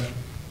VACO.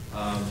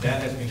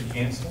 That has been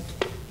canceled.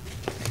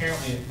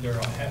 Apparently,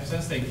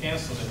 since they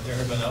canceled it, there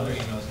have been other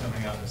emails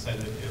coming out that say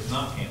that it was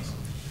not canceled.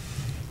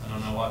 I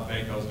don't know what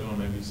VACO is doing.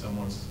 Maybe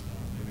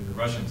maybe the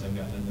Russians have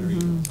gotten in their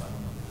emails. I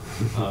don't know.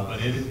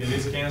 But it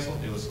is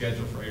canceled. It was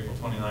scheduled for April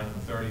 29th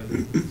and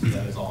 30th, so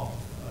that is off.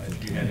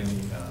 If you had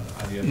any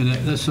idea. And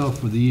that's all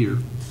for the year,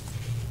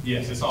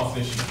 Yes, it's off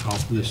this year.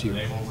 off for this year.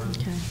 They will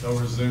they'll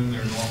resume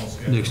their normal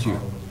schedule. Next year.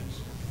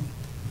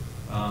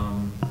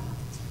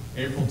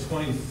 April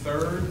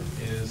 23rd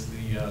is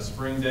the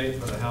spring date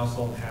for the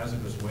Household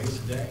Hazardous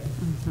Waste Day.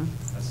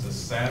 That's a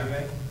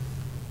Saturday.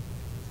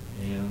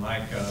 And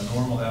like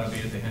normal, that'll be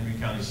at the Henry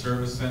County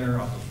Service Center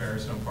off of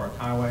Ferris-Home Park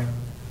Highway.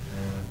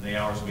 And the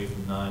hours will be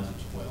from 9 to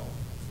 12.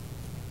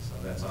 So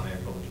that's on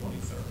April the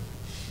 23rd.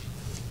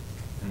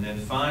 And then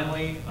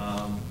finally,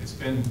 it's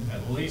been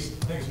at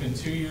least, I think it's been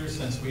 2 years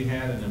since we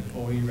had an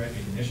employee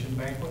recognition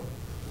banquet.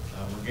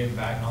 We're getting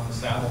back on the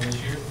saddle this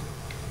year.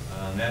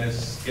 That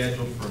is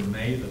scheduled for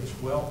May the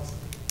 12th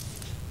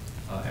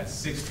at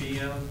 6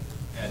 p.m.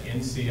 at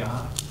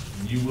NCI.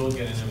 And you will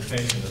get an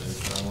invitation to this,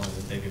 but I wanted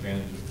to take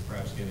advantage of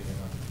perhaps getting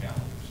it on your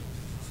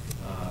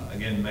calendars.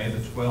 Again, May the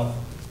 12th,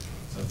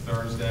 it's a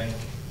Thursday,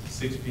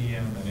 6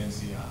 p.m. at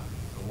NCI.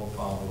 So we'll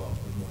follow up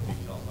with more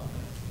details on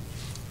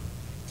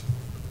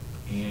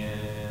that.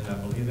 And I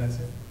believe that's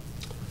it.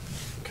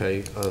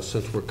 Okay,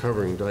 since we're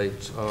covering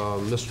dates,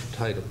 Mr.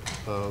 Tatum,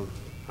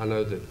 I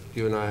know that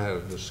you and I had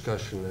a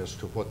discussion as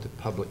to what the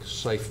Public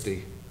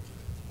Safety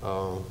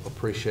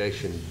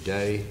Appreciation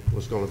Day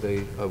was going to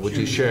be. Would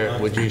you share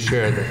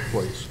that,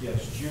 please?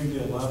 Yes, June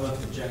the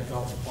 11th at Jack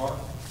Dalton Park,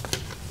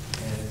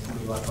 and it's going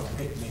to be like a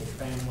picnic,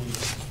 family,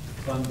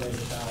 fun day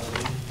style.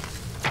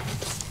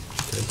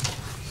 Okay.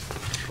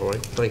 All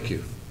right, thank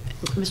you.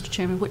 Mr.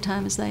 Chairman, what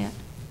time is that?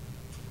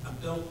 I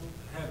don't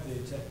have the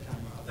exact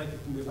time. I think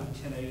it's going to be about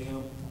 10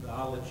 a.m., but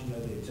I'll let you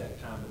know the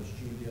exact time. But it's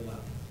June the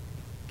 11th.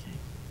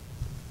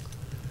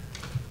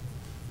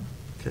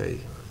 Okay,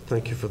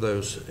 thank you for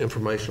those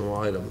informational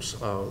items.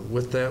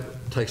 With that,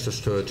 takes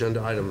us to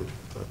agenda item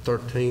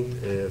 13.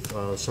 If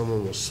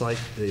someone will cite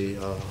the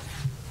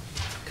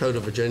Code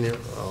of Virginia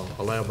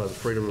allowed by the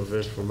Freedom of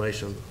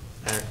Information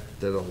Act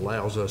that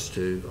allows us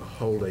to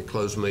hold a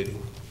closed meeting.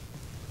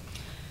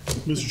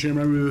 Mr.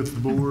 Chairman, I move that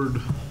the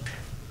board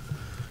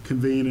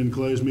convene in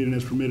closed meeting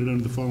as permitted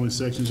under the following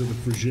sections of the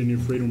Virginia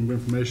Freedom of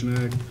Information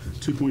Act: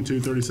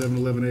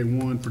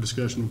 2.23711A1 for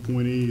discussion of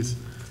appointees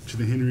to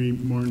the Henry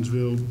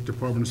Martinsville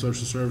Department of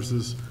Social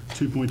Services,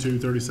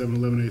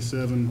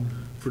 2.23711A7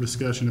 for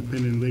discussion of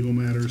pending legal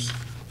matters,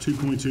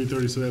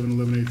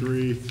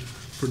 2.23711A3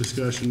 for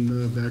discussion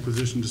of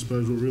acquisition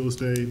disposal of real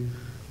estate,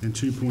 and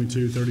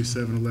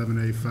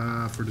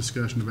 2.23711A5 for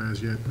discussion of as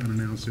yet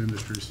unannounced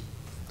industries.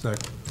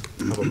 Second.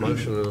 I have a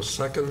motion and a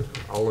second.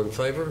 All in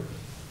favor?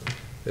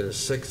 It is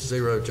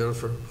 6-0,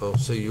 Jennifer. I'll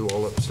see you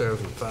all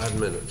upstairs in 5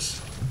 minutes.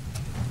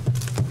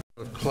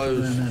 A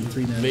closed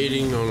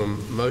meeting on a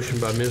motion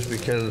by Ms.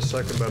 Buchanan, a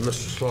second by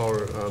Mr.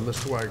 Slaughter.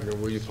 Mr. Wagner,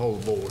 will you poll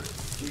the board?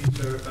 Chief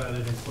certified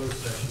that in closed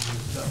session, we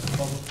discussed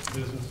public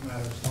business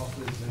matters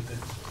lawfully exempted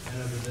and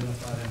as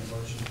identified in the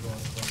motion going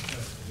to closed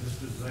session.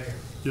 Mr. Zaire.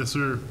 Yes,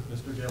 sir.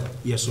 Mr. Dillon.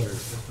 Yes, sir.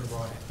 Mr.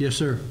 Bryant. Yes,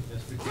 sir.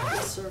 Ms. Buchanan.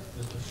 Yes, sir.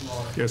 Mr.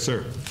 Slaughter. Yes, sir.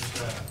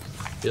 Mr.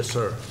 Adams. Yes,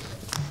 sir.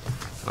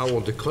 I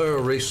will declare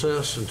a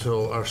recess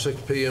until our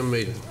 6 p.m.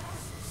 meeting.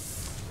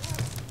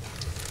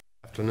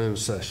 Afternoon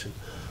session.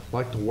 I'd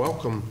like to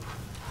welcome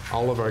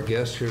all of our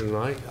guests here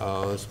tonight.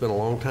 It's been a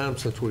long time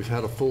since we've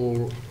had a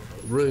full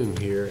room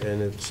here,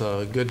 and it's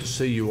good to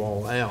see you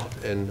all out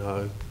and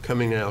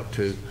coming out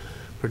to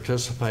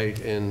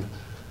participate in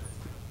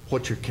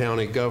what your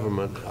county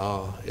government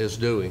is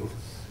doing.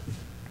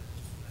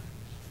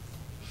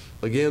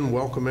 Again,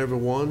 welcome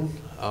everyone.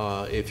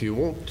 If you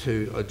want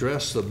to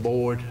address the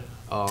board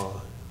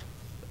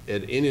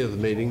at any of the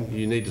meeting,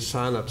 you need to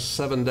sign up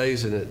 7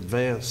 days in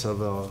advance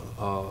of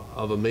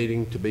a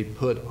meeting to be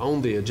put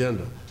on the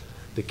agenda.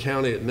 The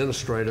county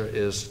administrator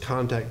is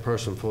contact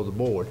person for the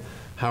board.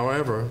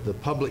 However, the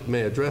public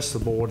may address the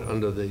board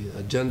under the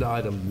agenda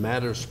item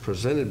matters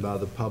presented by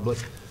the public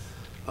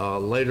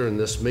later in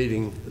this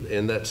meeting,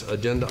 and that's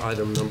agenda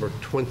item number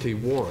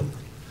 21.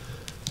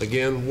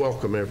 Again,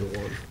 welcome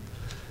everyone.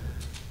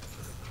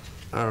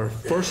 Our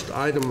first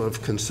item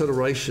of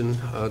consideration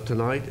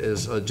tonight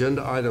is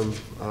agenda item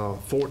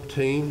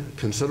 14,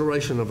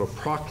 consideration of a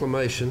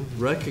proclamation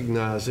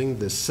recognizing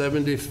the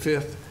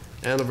 75th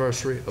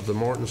anniversary of the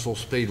Martinsville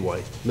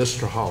Speedway.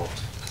 Mr. Hall.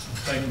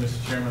 Thank you,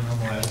 Mr. Chairman. I'm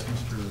going to ask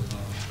Mr.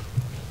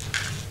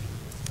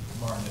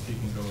 Martin if he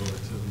can go over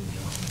to the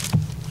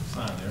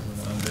sign there. We're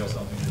going to unveil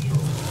something here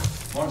shortly.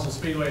 Martinsville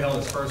Speedway held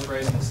its first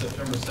race on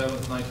September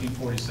 7th,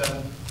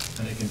 1947,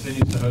 and it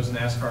continues to host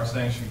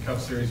NASCAR-sanctioned Cup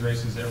Series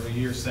races every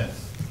year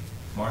since.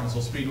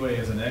 Martinsville Speedway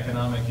is an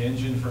economic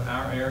engine for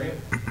our area,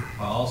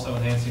 while also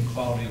enhancing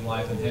quality of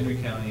life in Henry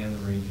County and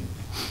the region.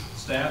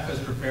 Staff has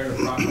prepared a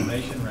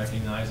proclamation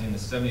recognizing the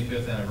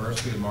 75th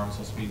anniversary of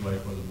Martinsville Speedway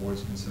for the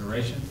board's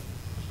consideration.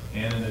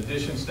 And in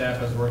addition, staff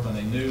has worked on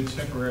a new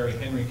temporary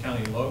Henry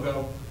County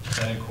logo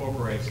that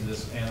incorporates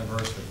this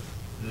anniversary.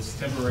 This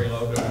temporary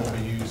logo will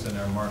be used in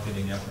our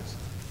marketing efforts.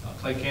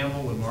 Clay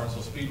Campbell with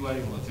Martinsville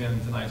Speedway will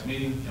attend tonight's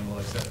meeting and will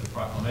accept the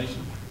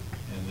proclamation.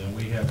 And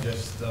we have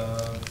just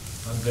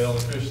unveiled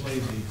officially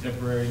the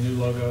temporary new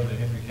logo that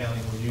Henry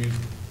County will use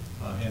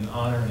in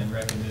honor and in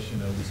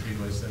recognition of the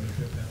Speedway's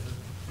 75th anniversary.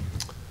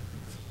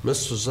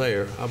 Mr.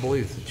 Zaire, I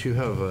believe that you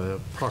have a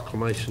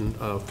proclamation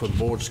for the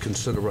board's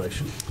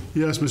consideration.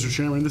 Yes, Mr.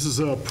 Chairman. This is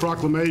a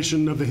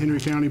proclamation of the Henry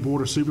County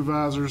Board of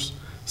Supervisors,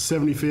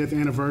 75th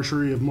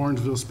anniversary of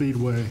Martinsville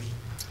Speedway.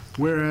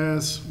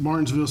 Whereas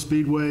Martinsville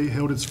Speedway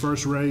held its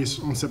first race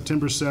on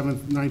September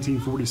 7th,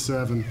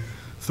 1947,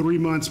 3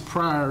 months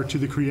prior to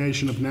the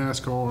creation of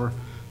NASCAR,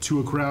 to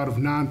a crowd of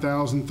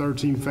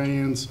 9,013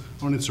 fans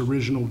on its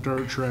original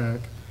dirt track.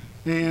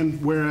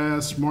 And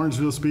whereas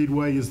Martinsville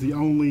Speedway is the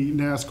only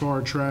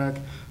NASCAR track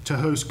to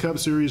host Cup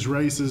Series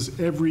races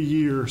every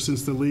year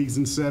since the league's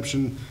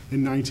inception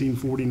in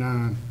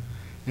 1949.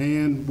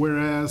 And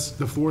whereas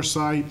the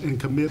foresight and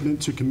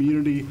commitment to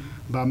community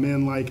by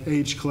men like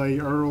H. Clay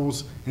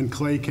Earls and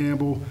Clay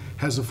Campbell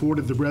has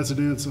afforded the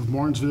residents of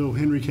Martinsville,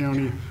 Henry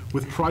County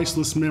with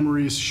priceless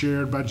memories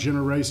shared by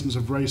generations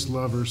of race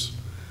lovers.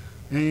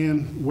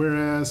 And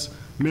whereas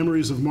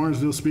memories of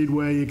Martinsville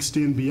Speedway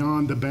extend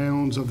beyond the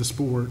bounds of the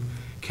sport,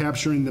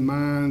 capturing the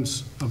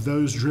minds of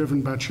those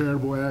driven by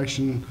charitable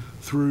action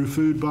through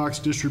food box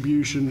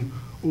distribution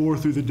or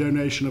through the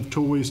donation of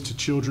toys to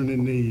children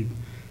in need.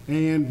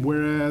 And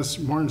whereas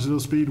Martinsville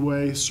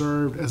Speedway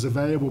served as a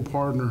valuable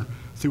partner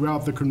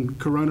throughout the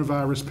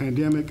coronavirus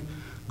pandemic,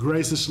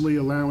 graciously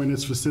allowing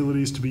its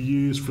facilities to be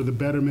used for the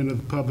betterment of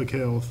the public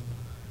health.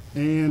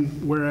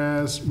 And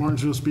whereas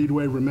Martinsville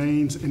Speedway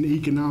remains an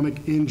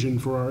economic engine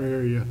for our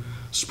area,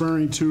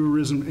 spurring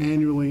tourism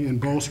annually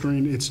and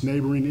bolstering its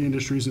neighboring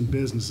industries and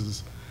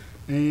businesses.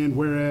 And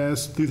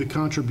whereas through the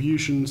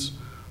contributions,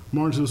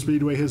 Martinsville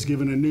Speedway has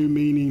given a new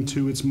meaning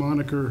to its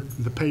moniker,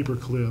 the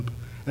Paperclip,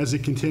 as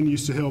it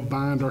continues to help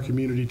bind our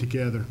community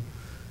together.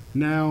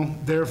 Now,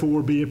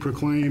 therefore, be it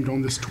proclaimed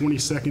on this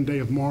 22nd day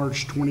of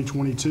March,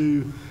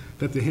 2022,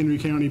 that the Henry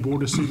County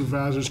Board of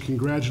Supervisors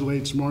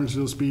congratulates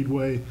Martinsville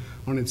Speedway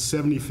on its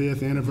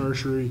 75th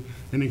anniversary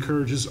and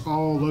encourages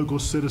all local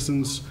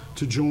citizens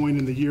to join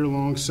in the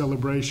year-long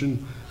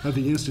celebration of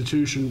the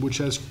institution which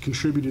has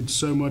contributed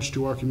so much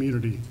to our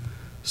community.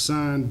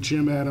 Signed,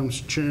 Jim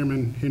Adams,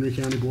 Chairman, Henry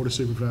County Board of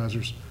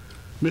Supervisors.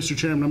 Mr.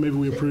 Chairman, I move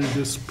we approve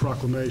this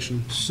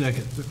proclamation.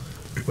 Second.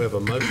 We have a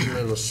motion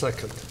and a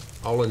second.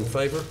 All in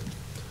favor?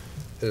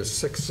 It is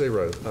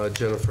 6-0.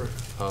 Jennifer,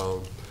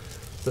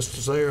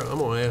 Mr. Zaire, I'm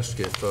going to ask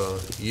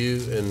if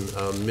you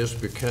and Ms.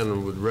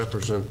 Buchanan would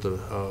represent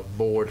the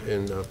board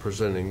in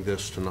presenting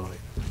this tonight.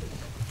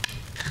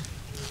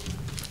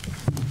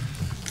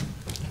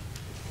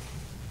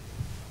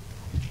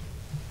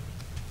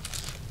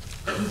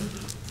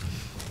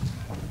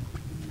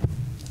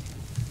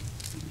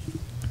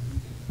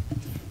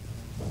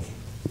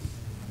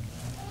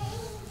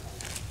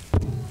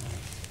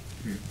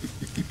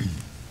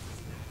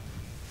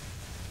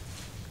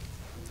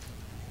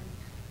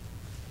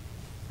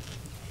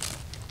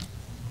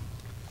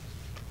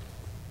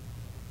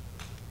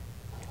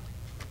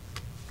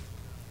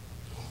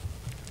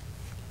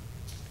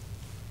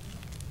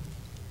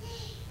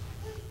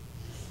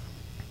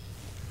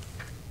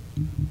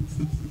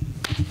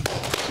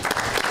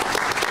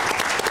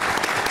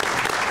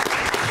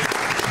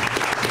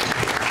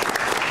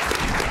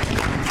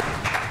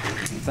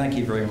 Thank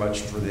you very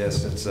much for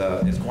this.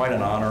 It's quite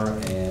an honor,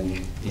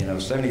 and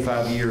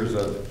 75 years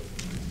of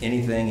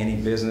anything, any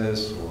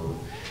business or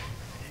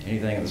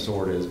anything of the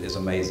sort is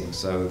amazing.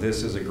 So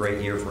this is a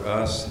great year for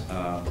us.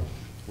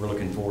 We're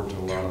looking forward to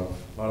a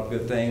lot of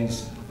good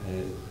things.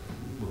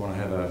 We're going to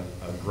have a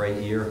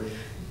great year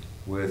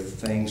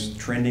with things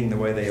trending the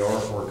way they are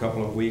for a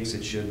couple of weeks.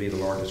 It should be the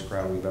largest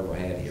crowd we've ever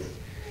had here.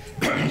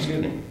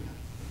 Excuse me.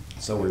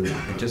 So we're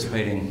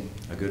anticipating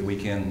a good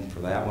weekend for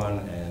that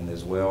one, and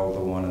as well the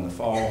one in the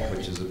fall,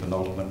 which is the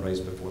penultimate race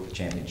before the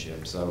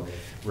championship. So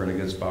we're in a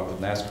good spot with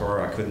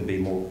NASCAR. I couldn't be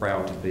more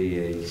proud to be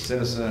a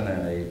citizen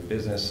and a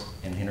business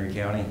in Henry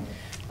County.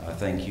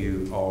 Thank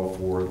you all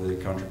for the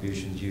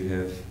contributions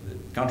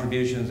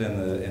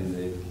and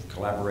the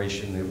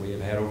collaboration that we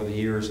have had over the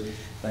years.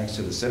 Thanks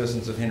to the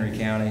citizens of Henry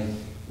County.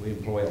 We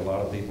employ a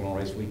lot of people on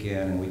race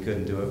weekend, and we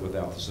couldn't do it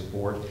without the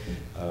support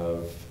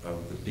of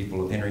the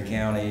people of Henry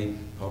County,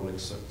 public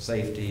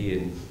safety,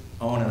 and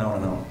on and on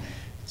and on.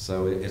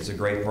 So it's a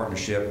great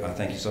partnership. I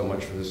thank you so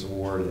much for this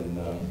award, and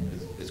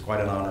it's quite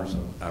an honor, so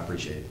I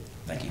appreciate it.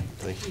 Thank you.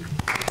 Thank you.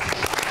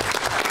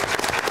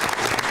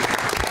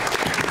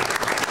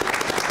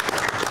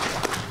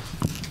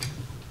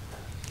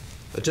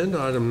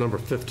 Agenda item number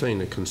 15,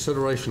 the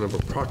consideration of a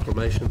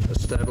proclamation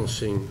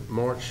establishing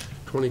March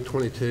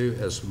 2022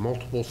 as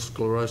Multiple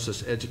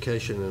Sclerosis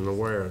Education and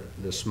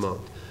Awareness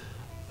Month.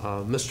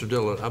 Mr.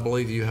 Dillard, I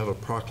believe you have a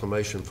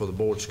proclamation for the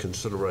board's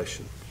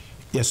consideration.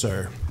 Yes,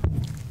 sir.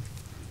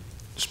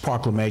 This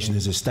proclamation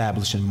is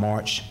establishing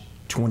March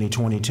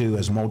 2022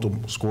 as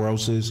Multiple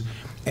Sclerosis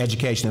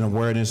Education and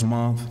Awareness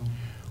Month.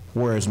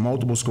 Whereas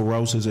multiple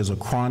sclerosis is a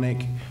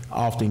chronic,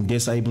 often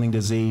disabling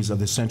disease of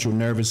the central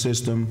nervous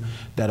system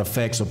that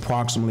affects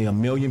approximately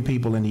 1 million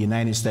people in the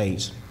United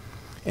States.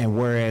 And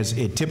whereas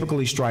it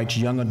typically strikes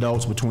young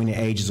adults between the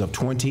ages of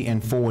 20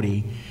 and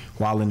 40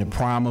 while in the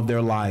prime of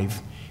their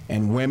life,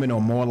 and women are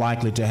more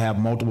likely to have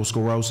multiple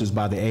sclerosis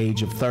by the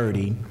age of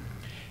 30,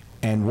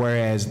 and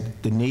whereas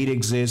the need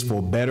exists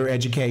for better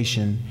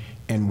education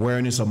and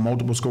awareness of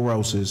multiple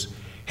sclerosis,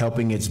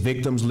 helping its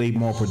victims lead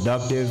more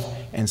productive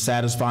and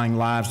satisfying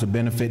lives to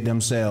benefit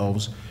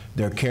themselves,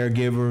 their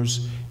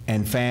caregivers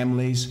and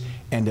families,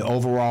 and the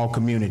overall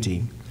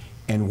community.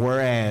 And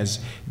whereas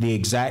the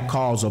exact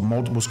cause of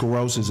multiple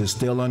sclerosis is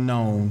still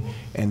unknown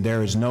and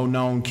there is no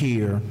known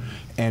cure,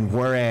 and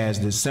whereas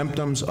the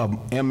symptoms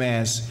of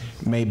MS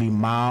may be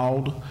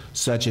mild,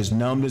 such as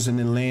numbness in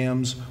the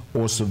limbs,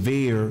 or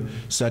severe,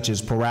 such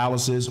as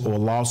paralysis or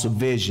loss of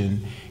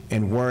vision,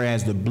 and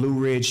whereas the Blue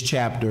Ridge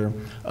chapter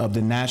of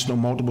the National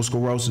Multiple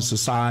Sclerosis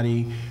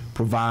Society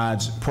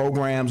provides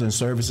programs and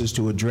services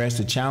to address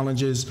the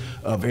challenges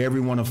of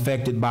everyone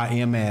affected by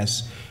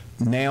MS,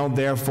 now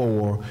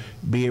therefore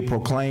be it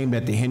proclaimed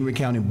that the Henry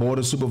County Board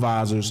of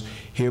Supervisors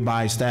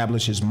hereby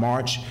establishes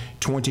March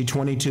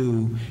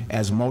 2022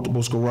 as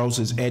Multiple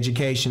Sclerosis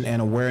Education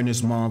and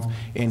Awareness Month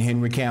in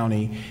Henry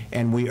County,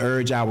 and we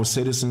urge our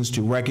citizens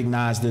to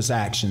recognize this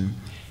action.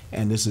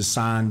 And this is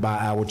signed by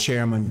our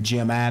chairman,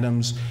 Jim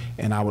Adams,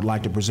 and I would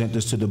like to present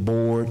this to the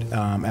board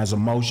as a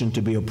motion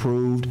to be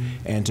approved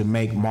and to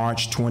make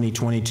March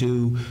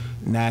 2022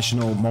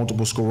 National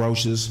Multiple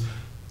Sclerosis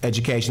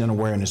Education and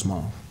Awareness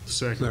Month.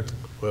 Second.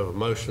 We have a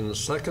motion and a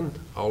second.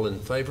 All in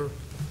favor?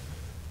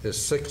 It's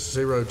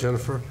 6-0,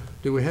 Jennifer.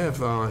 Do we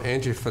have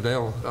Angie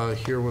Fidel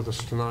here with us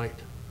tonight?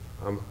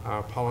 I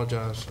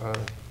apologize. I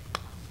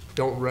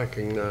don't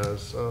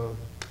recognize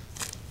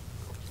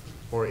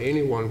or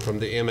anyone from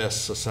the MS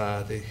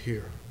Society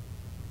here.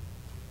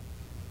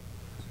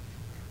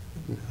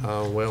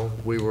 Well,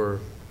 we were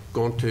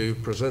going to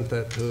present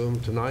that to them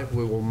tonight.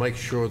 We will make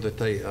sure that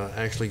they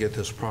actually get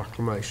this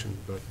proclamation,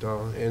 but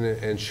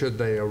and should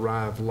they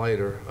arrive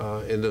later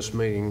in this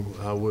meeting,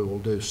 we will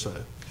do so.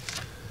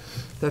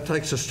 That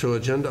takes us to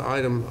agenda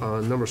item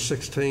number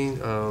 16,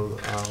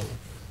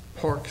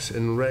 Parks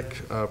and Rec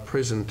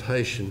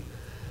presentation.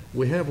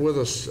 We have with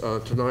us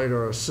tonight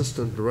our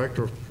Assistant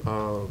Director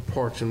of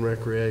Parks and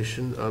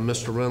Recreation,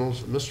 Mr.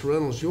 Reynolds. Mr.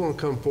 Reynolds, you want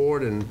to come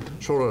forward and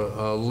sort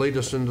of lead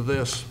us into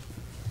this?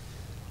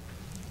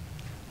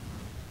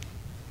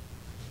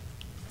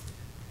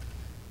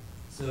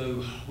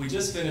 So we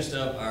just finished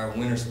up our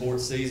winter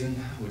sports season,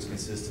 which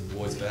consists of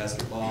boys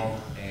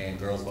basketball and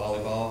girls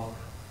volleyball.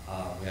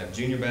 We have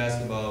junior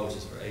basketball, which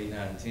is for 8, 9,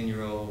 and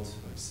 10-year-olds.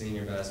 We have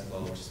senior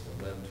basketball, which is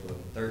for 11, 12,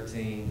 and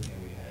 13.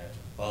 And we have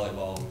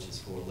volleyball, which is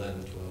for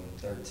 11, 12, and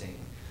 13.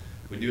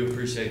 We do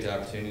appreciate the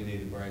opportunity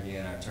to bring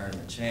in our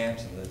tournament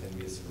champs and let them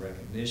get some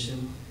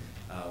recognition.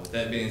 With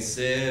that being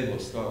said, we'll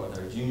start with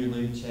our junior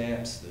league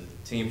champs, the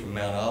team from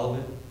Mount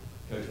Olivet,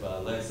 coached by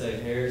Alexei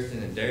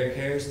Harrison and Derek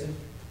Harrison.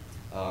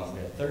 We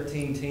had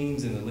 13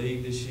 teams in the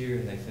league this year,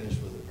 and they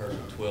finished with a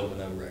perfect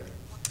 12-0 record.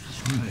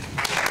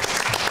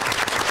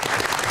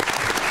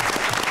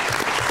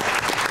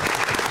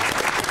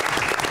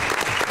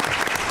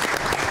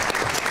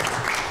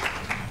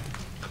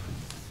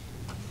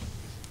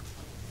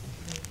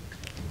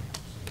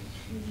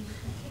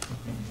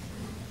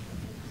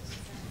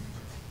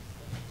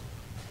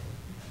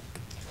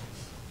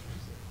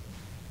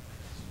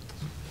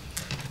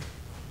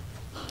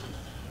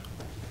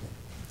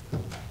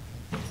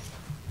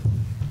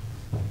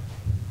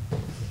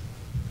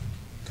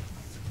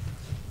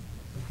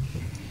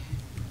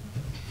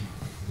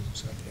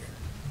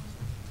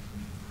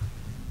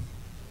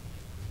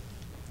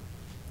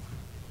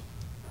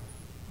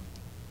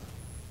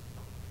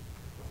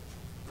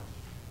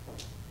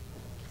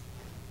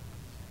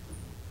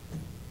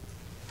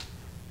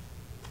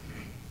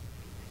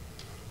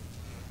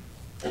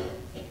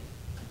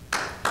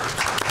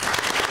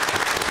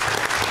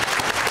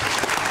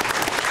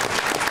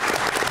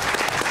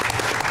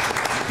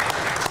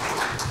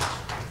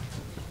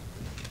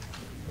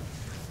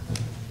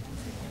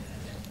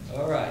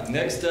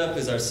 Next up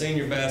is our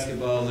senior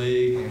basketball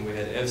league, and we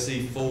had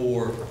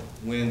FC4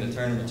 win the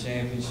tournament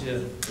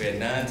championship. We had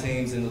 9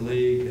 teams in the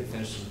league that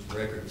finished with a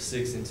record of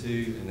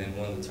 6-2 and then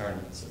won the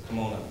tournament. So come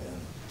on up, Ben.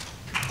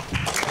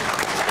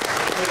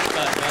 Coached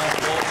by John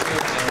Walter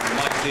and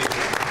Mike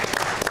Dixon.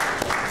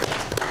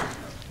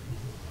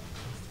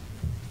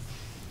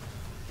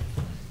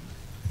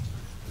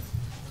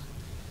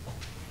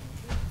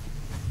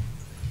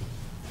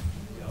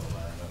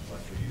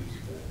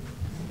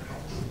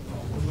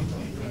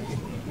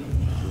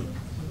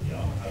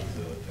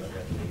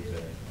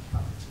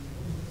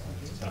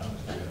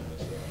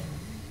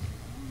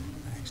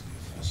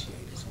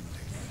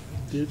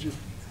 Did you?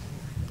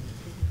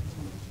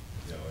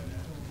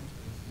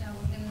 No,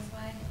 working this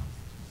way.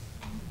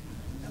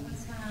 That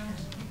was fine.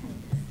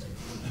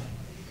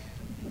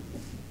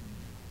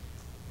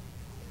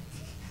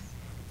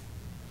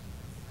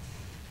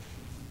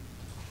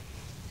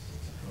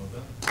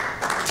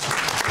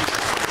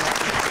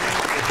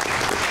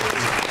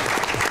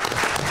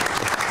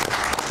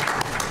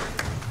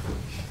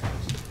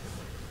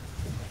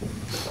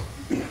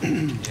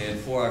 And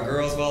for our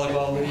girls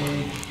volleyball league,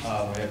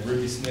 we have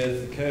Ruby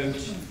Smith, the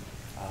coach.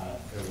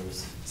 There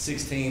was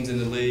 6 teams in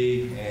the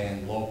league,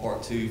 and Law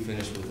Park 2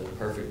 finished with a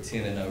perfect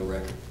 10-0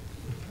 record.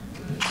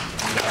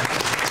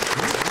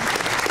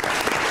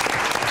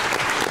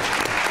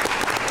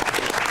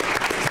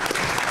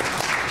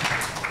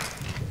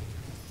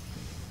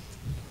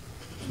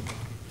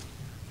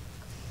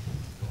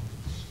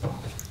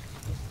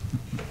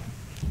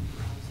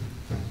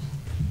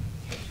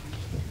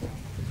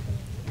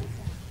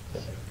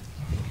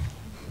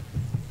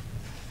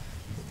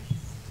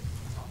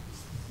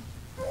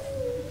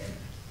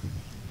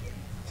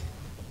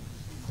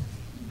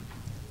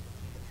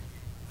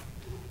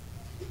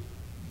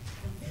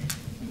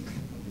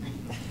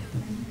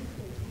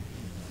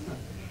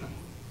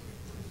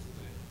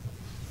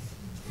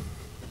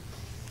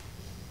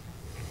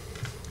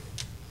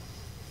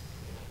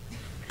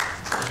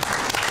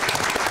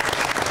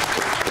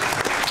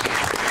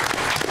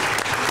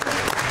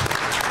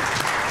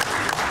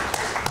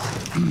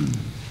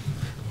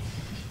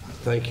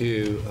 Thank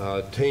you,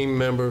 team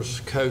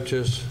members,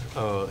 coaches.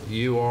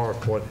 You are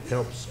what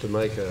helps to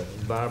make a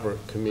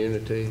vibrant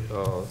community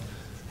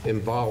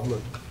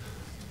involvement,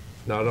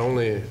 not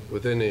only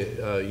within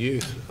the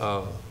youth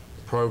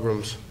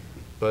programs,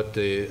 but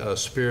the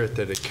spirit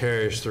that it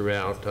carries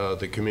throughout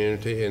the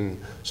community. And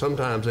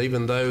sometimes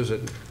even those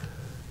that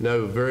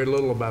know very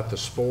little about the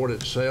sport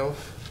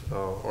itself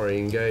are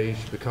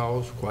engaged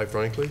because, quite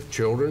frankly,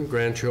 children,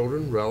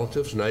 grandchildren,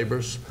 relatives,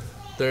 neighbors,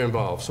 they're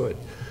involved. So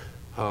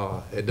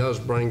it does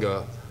bring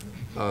a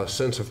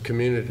sense of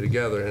community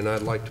together, and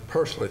I'd like to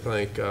personally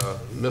thank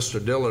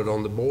Mr. Dillard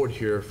on the board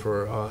here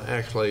for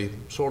actually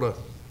sort of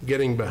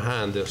getting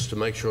behind this to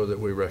make sure that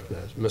we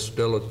recognize. Mr.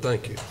 Dillard,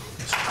 thank you.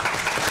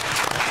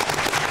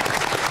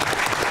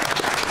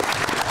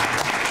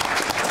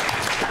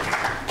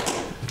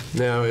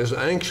 Now, as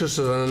anxious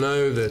as I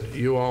know that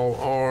you all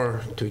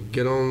are to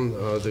get on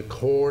the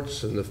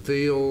courts and the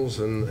fields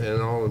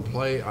and all and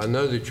play, I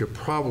know that you're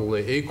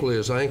probably equally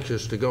as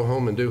anxious to go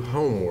home and do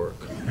homework.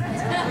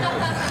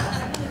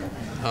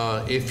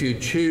 If you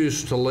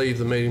choose to leave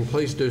the meeting,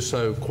 please do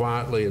so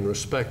quietly and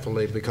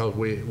respectfully, because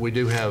we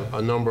do have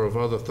a number of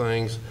other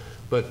things.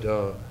 But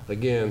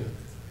again,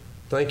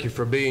 thank you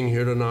for being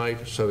here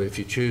tonight. So if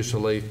you choose to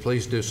leave,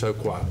 please do so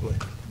quietly.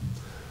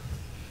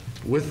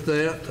 With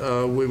that,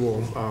 we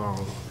will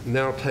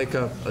now take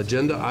up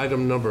agenda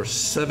item number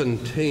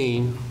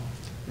 17,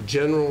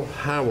 General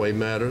Highway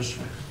Matters.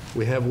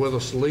 We have with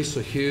us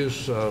Lisa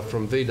Hughes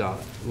from VDOT.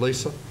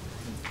 Lisa?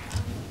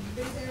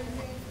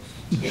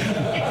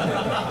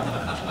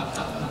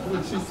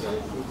 What did she say?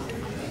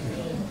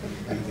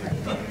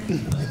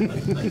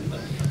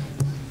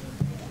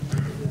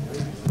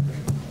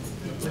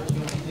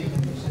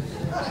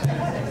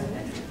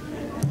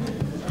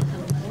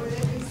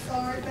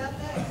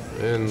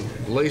 And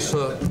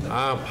Lisa,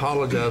 I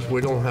apologize, we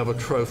don't have a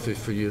trophy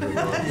for you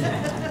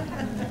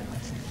tonight.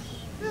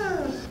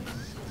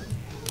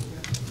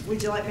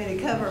 Would you like me to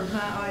cover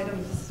my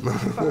items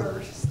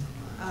first?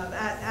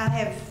 I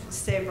have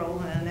several,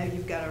 and I know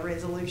you've got a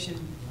resolution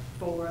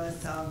for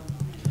us.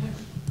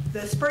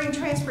 The spring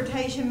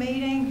transportation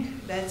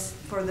meeting, that's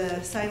for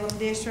the Salem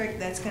district,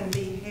 that's going to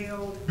be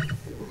held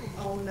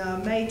on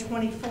May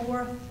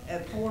 24th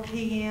at 4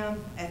 p.m.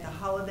 at the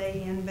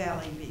Holiday Inn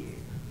Valley View.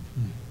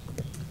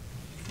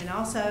 And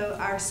also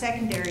our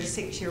secondary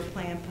 6-year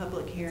plan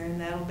public hearing,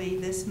 that'll be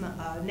this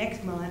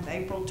next month,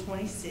 April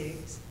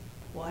 26th.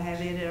 We'll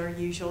have it at our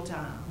usual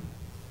time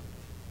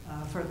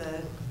for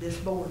this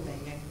board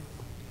meeting.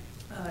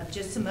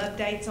 Just some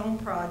updates on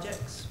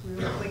projects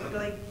real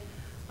quickly.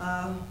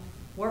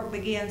 Work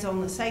begins on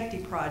the safety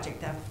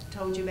project I've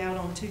told you about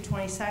on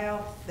 220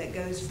 South that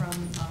goes from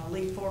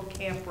Lee Fork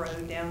Camp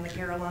Road down the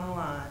Carolina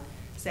line.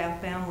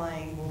 Southbound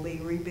lane will be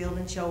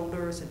rebuilding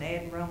shoulders and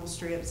adding rumble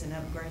strips and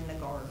upgrading the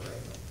guardrail.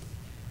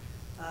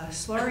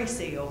 Slurry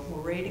seal, we're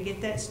ready to get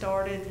that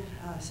started.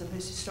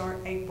 Supposed to start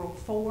April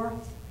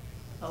 4th.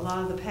 A lot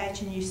of the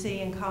patching you see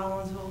in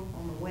Collinsville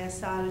on the west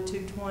side of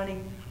 220,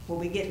 we'll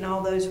be getting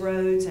all those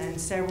roads and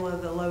several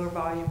of the lower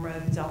volume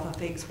roads off of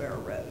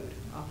Figsboro Road,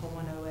 off of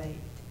 108.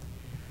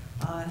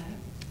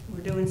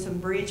 We're doing some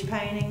bridge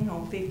painting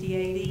on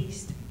 58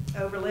 East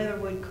over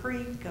Leatherwood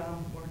Creek.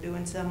 We're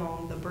doing some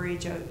on the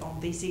bridge on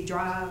BC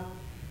Drive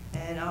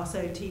and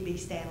also TB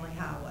Stanley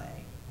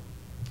Highway.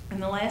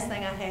 And the last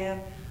thing I have,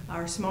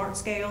 our smart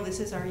scale. This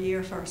is our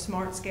year for our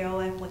smart scale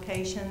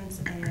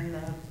applications, and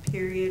the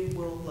period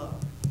will,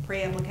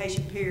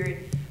 pre-application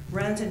period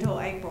runs until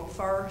April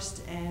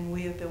 1st, and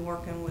we have been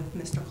working with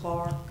Mr.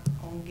 Clark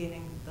on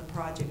getting the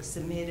project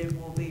submitted.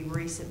 We'll be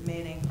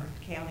resubmitting, or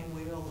the county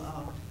will,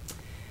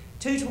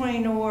 220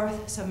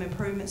 North, some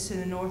improvements to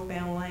the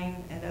northbound lane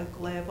at Oak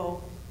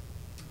Level.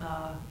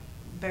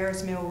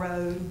 Barris Mill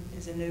Road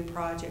is a new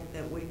project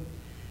that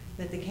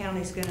the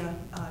county's gonna,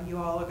 you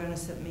all are gonna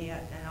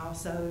submit, and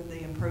also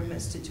the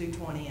improvements to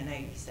 220 and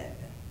 87.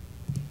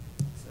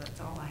 So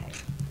that's all I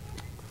have.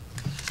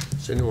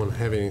 Does anyone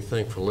have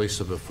anything for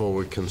Lisa before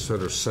we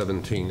consider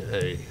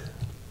 17A?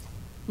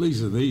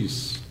 Lisa,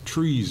 these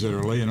trees that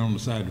are laying on the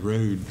side of the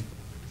road,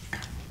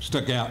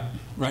 stuck out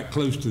right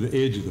close to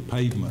the edge of the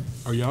pavement.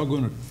 Are y'all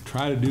going to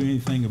try to do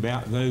anything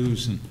about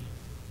those? And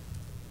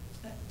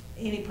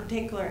Any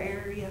particular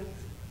area?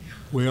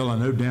 well, I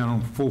know down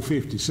on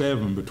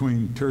 457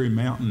 between Terry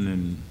Mountain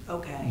and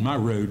Okay. my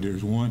road,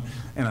 there's one.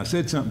 And I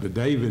said something to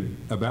David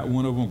about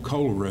one of them on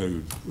Cola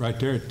Road, right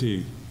there at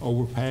the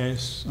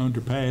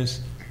underpass.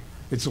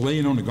 It's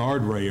laying on the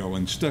guardrail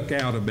and stuck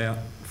out about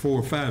 4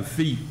 or 5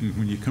 feet. And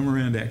when you come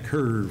around that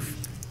curve,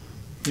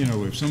 you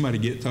know, if somebody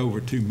gets over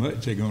too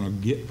much, they're going to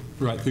get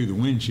right through the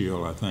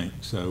windshield, I think.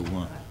 So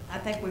I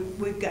think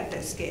we've got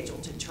that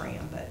scheduled to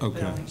trim, but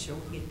Okay. I'll make sure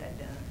we get that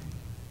done.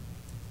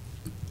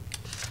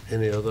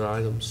 Any other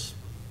items?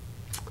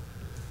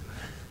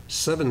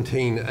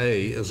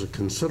 17A is a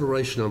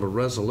consideration of a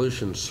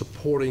resolution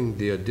supporting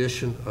the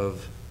addition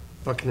of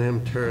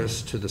Buckingham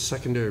Terrace to the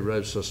secondary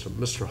road system.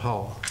 Mr.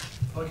 Hall.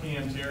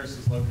 Buckingham Terrace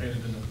is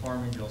located in the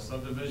Farmingdale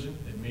subdivision.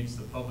 It meets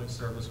the public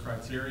service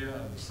criteria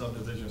of the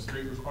subdivision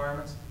street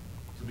requirements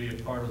to be a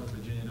part of the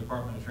Virginia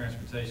Department of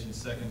Transportation's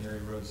secondary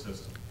road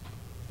system.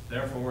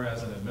 Therefore,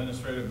 as an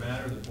administrative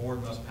matter, the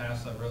board must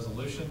pass a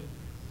resolution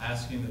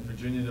asking the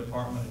Virginia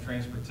Department of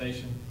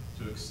Transportation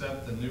to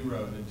accept the new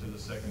road into the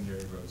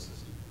secondary road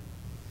system.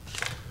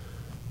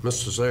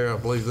 Mr. Zaire, I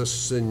believe this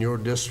is in your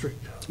district.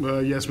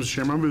 Yes, Mr.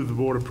 Chairman, I move the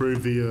board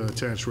approve the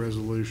attached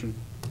resolution.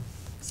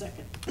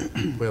 Second.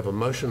 We have a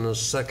motion and a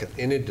second.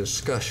 Any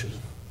discussion?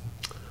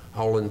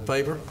 All in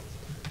favor?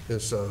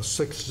 It's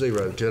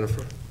 6-0.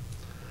 Jennifer.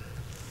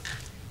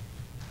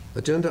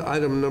 Agenda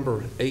item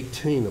number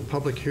 18, a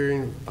public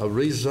hearing, a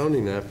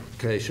rezoning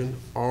application,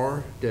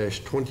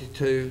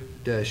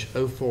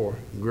 R-22-04,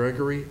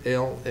 Gregory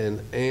L.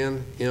 and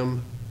Ann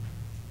M.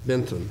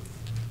 Benton.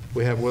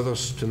 We have with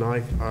us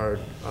tonight our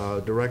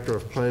Director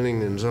of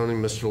Planning and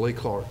Zoning, Mr. Lee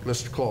Clark.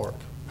 Mr. Clark.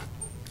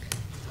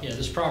 Yeah,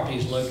 this property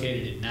is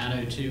located at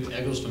 902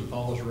 Eggleston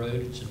Falls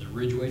Road. It's in the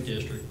Ridgeway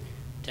District.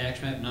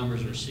 Tax map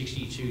numbers are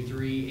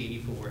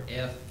 62384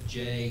 F,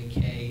 J,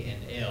 K,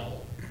 and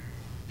L.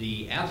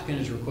 The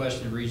applicant is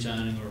requesting a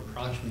rezoning of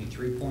approximately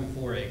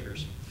 3.4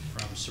 acres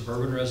from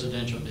Suburban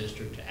Residential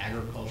District to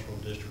Agricultural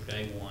District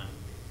A1,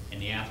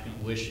 and the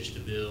applicant wishes to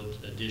build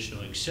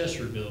additional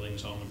accessory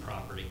buildings on the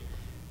property.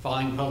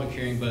 Following public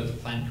hearing, both the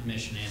Planning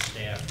Commission and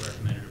staff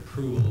recommended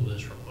approval of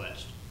this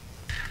request.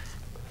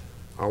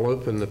 I'll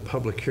open the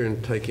public hearing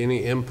to take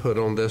any input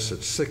on this at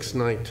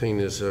 6:19.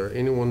 Is there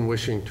anyone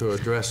wishing to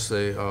address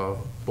the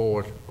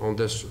board on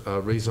this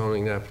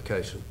rezoning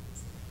application?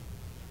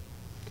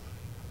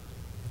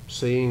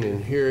 Seeing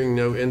and hearing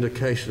no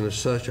indication as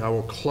such, I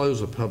will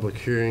close the public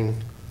hearing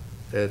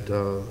at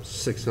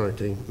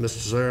 6:19.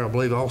 Mr. Zaire, I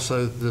believe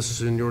also this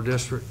is in your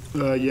district?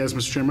 Yes,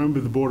 Mr. Chairman, I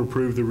move the board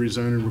approve the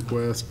rezoning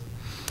request.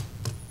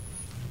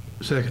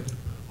 Second.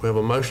 We have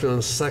a motion and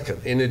a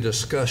second. Any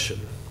discussion?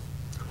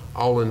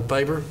 All in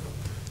favor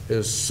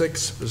is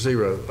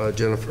 6-0.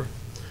 Jennifer.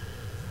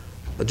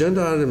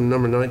 Agenda item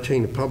number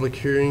 19, a public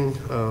hearing,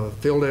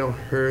 Fieldale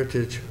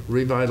Heritage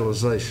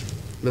Revitalization.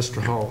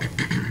 Mr. Hall.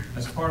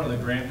 As part of the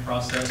grant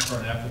process for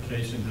an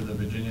application to the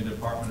Virginia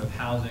Department of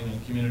Housing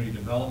and Community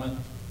Development,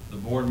 the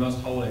board must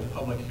hold a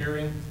public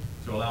hearing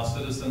to allow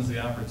citizens the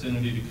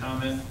opportunity to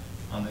comment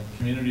on the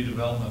Community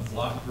Development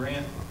Block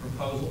Grant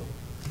proposal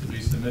to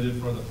be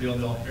submitted for the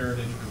Fieldale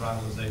Heritage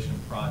Revitalization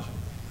Project.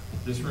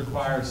 This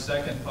required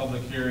second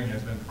public hearing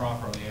has been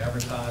properly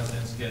advertised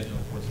and scheduled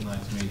for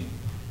tonight's meeting.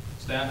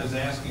 Staff is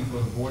asking for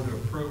the board to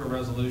approve a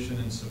resolution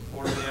in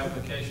support of the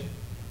application,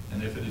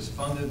 and if it is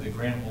funded, the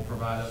grant will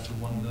provide up to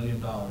 $1 million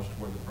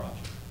toward the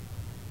project.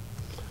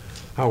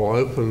 I will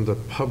open the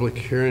public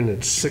hearing at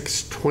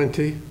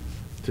 6:20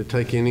 to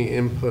take any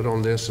input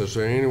on this. Is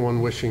there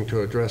anyone wishing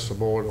to address the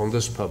board on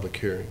this public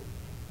hearing?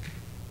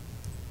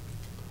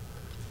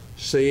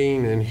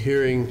 Seeing and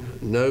hearing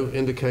no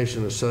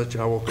indication as such,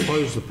 I will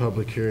close the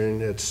public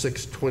hearing at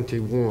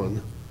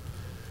 6:21.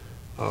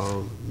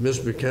 Ms.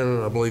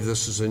 Buchanan, I believe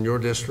this is in your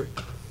district.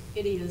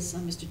 It is,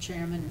 Mr.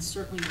 Chairman, and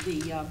certainly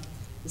the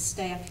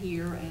staff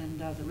here and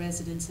the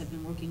residents have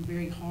been working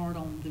very hard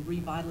on the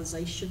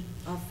revitalization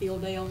of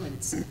Fieldale,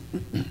 and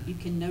you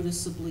can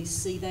noticeably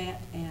see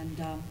that,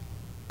 and I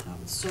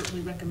would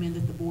certainly recommend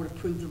that the board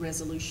approve the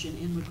resolution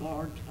in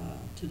regard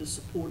to the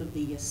support of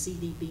the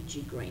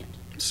CDBG grant.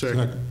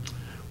 Second.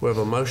 We have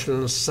a motion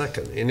and a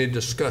second. Any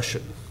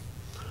discussion?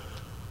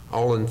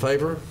 All in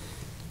favor?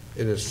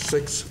 It is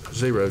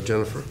 6-0.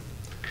 Jennifer.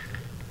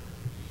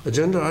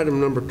 Agenda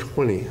item number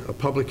 20, a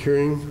public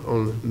hearing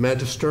on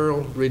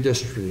magisterial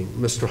redistricting.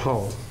 Mr.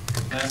 Hall.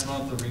 Last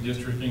month, the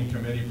redistricting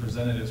committee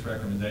presented its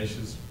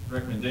recommendations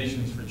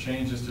for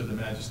changes to the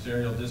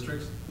magisterial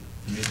districts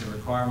to meet the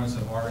requirements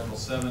of Article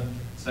 7,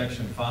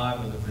 Section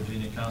 5 of the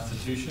Virginia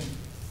Constitution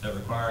that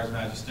requires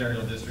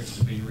magisterial districts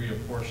to be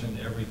reapportioned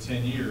every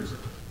 10 years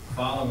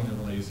following the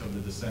release of the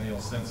decennial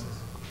census.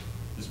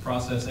 This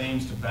process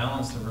aims to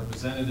balance the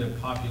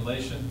representative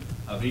population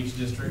of each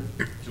district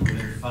to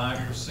within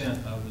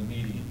 5% of the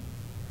median.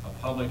 A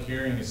public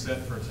hearing is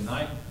set for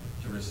tonight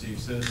to receive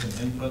citizen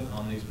input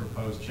on these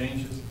proposed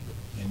changes.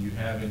 And you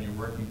have in your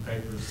working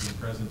papers the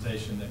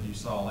presentation that you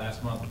saw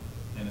last month,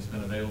 and it's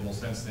been available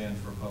since then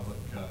for public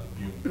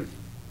viewing.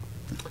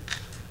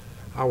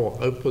 I will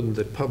open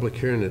the public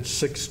hearing at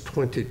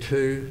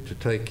 6:22 to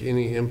take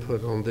any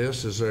input on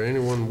this. Is there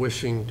anyone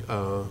wishing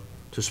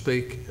to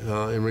speak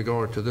in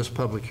regard to this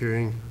public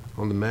hearing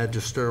on the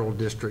magisterial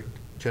district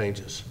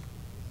changes?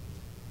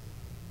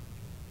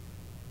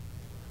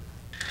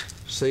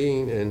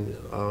 Seeing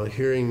and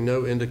hearing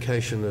no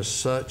indication as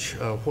such,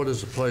 what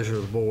is the pleasure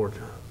of the board?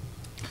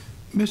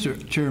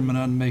 Mr. Chairman,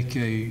 I'd make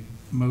a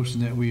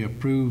motion that we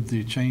approve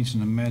the change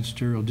in the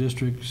magisterial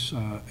districts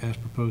as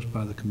proposed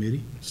by the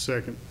committee.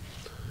 Second.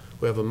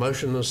 We have a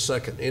motion and a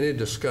second. Any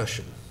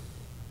discussion?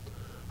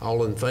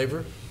 All in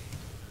favor?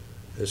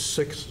 It's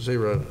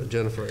 6-0,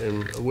 Jennifer.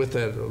 And with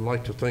that, I'd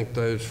like to thank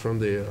those from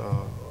the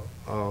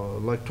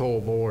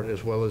electoral board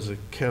as well as the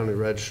county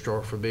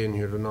registrar for being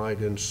here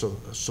tonight in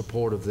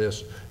support of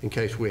this in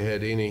case we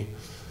had any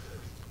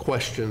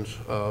questions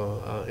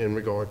in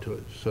regard to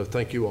it. So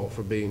thank you all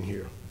for being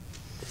here.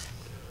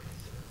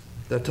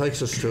 That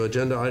takes us to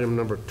agenda item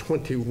number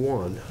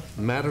 21,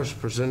 matters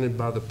presented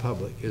by the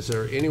public. Is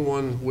there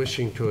anyone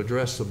wishing to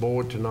address the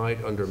board tonight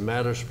under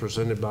matters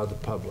presented by the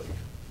public?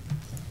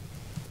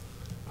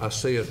 I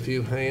see a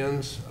few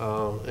hands,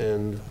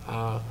 and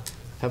I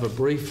have a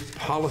brief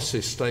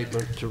policy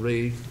statement to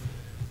read,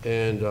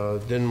 and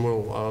then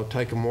we'll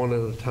take them one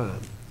at a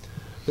time.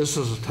 This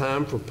is a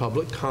time for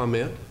public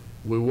comment.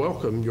 We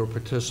welcome your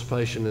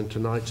participation in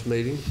tonight's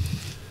meeting.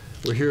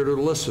 We're here to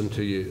listen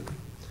to you.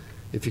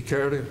 If you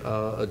care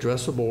to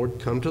address the board,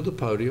 come to the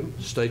podium,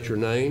 state your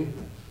name,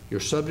 your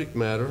subject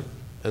matter,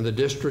 and the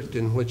district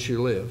in which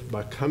you live.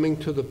 By coming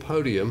to the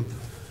podium,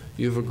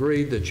 you've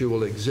agreed that you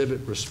will exhibit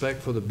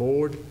respect for the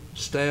board,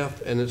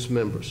 staff, and its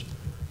members.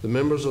 The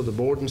members of the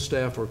board and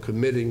staff are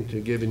committing to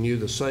giving you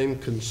the same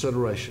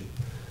consideration.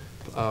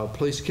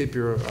 Please keep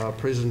your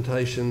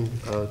presentation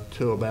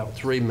to about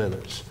 3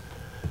 minutes.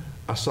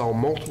 I saw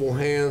multiple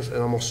hands,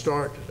 and I'm going to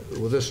start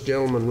with this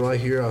gentleman right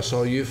here. I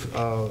saw you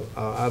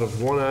out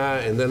of one eye,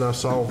 and then I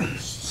saw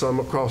some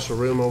across the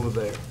room over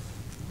there.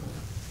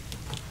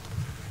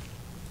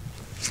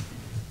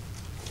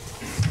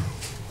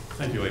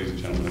 Thank you, ladies and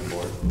gentlemen of the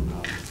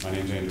board. My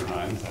name is Andrew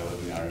Hines. I live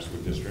in the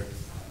Iriswood district.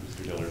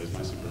 Mr. Dillard is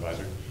my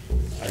supervisor.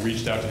 I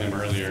reached out to him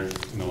earlier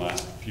in the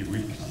last few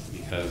weeks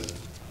because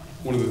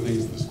one of the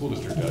things that the school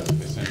district does is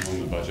they send home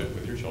the budget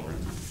with your children.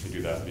 They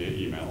do that via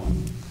email.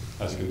 And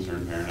as a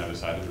concerned parent, I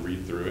decided to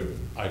read through it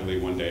idly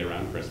one day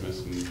around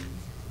Christmas and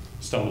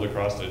stumbled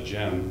across a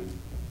gem.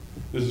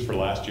 This is for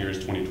last year's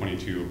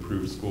 2022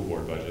 approved school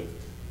board budget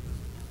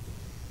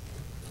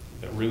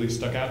that really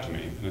stuck out to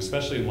me, and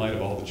especially in light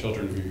of all the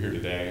children who are here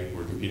today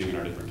who are competing in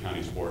our different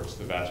county sports,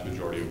 the vast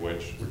majority of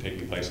which were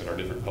taking place at our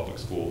different public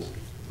schools,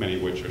 many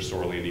of which are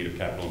sorely in need of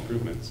capital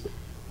improvements.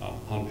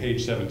 On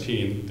page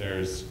 17,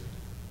 there's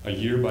a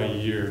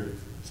year-by-year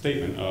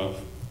statement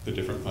of the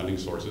different funding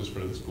sources for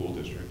the school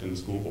district and the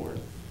school board.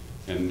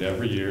 And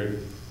every year,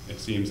 it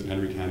seems that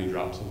Henry County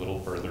drops a little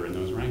further in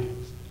those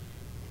rankings,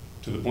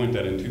 to the point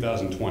that in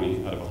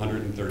 2020, out of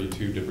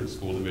 132 different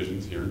school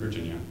divisions here in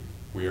Virginia,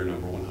 we are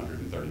number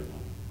 131.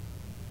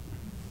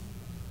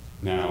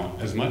 Now,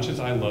 as much as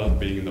I love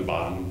being in the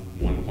bottom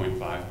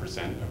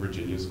 1.5% of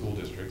Virginia school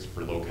districts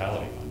for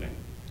locality funding,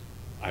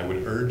 I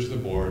would urge the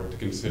board to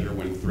consider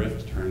when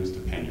thrift turns to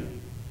penury,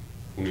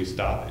 when we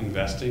stop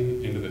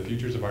investing into the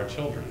futures of our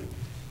children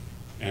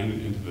and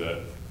into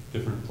the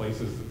different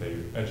places that they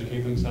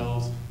educate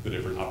themselves, the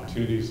different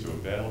opportunities to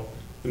avail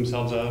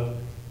themselves of,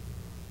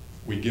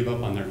 we give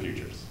up on their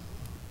futures.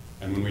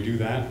 And when we do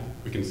that,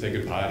 we can say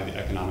goodbye to the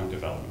economic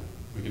development.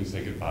 We can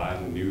say goodbye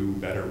to new,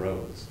 better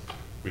roads.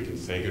 We can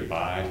say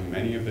goodbye to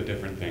many of the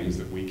different things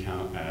that we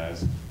count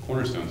as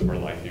cornerstones of our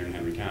life here in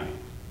Henry County.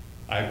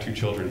 I have 2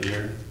 children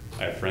here.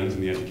 I have friends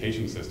in the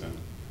education system.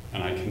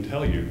 And I can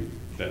tell you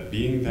that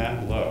being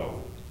that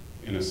low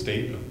in a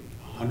state of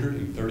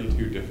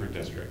 132 different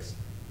districts,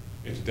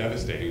 it's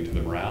devastating to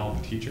the morale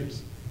of the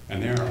teachers,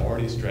 and they are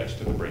already stretched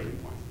to the breaking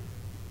point.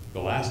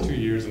 The last 2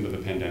 years into the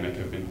pandemic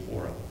have been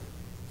horrible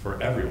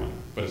for everyone,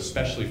 but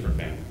especially for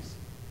families.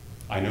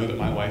 I know that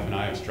my wife and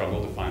I have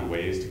struggled to find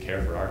ways to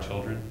care for our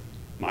children.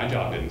 My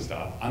job didn't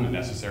stop. I'm a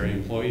necessary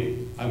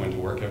employee. I went to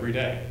work every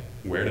day.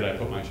 Where did I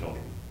put my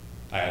children?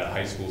 I had a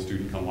high school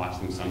student come watch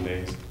them some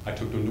days. I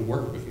took them to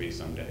work with me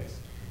some days.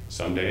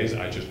 Some days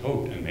I just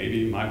hoped, and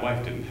maybe my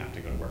wife didn't have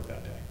to go to work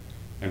that day.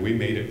 And we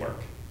made it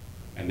work.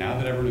 And now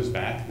that everyone is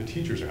back, the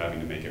teachers are having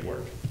to make it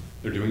work.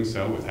 They're doing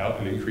so without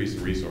an increase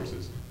in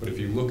resources. But if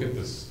you look at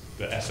this,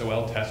 the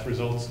SOL test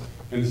results,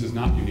 and this is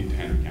not unique to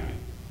Henry County,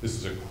 this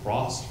is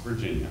across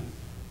Virginia,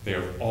 they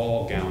have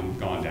all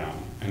gone down.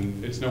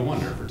 And it's no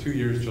wonder. For 2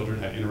 years, children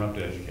had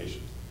interrupted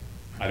education.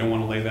 I don't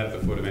want to lay that at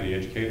the foot of any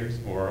educators,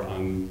 or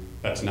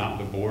that's not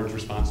the board's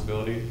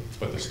responsibility,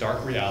 but the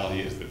stark reality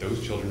is that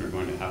those children are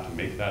going to have to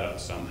make that up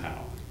somehow,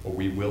 or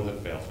we will have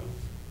failed them.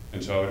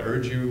 And so I would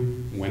urge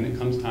you, when it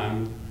comes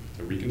time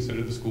to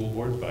reconsider the school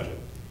board's budget,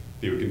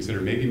 they would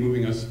consider maybe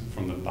moving us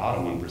from the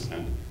bottom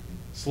 1%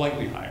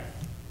 slightly higher.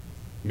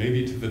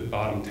 maybe to the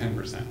bottom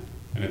 10%.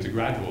 And it's a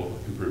gradual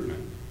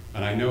improvement.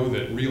 And I know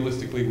that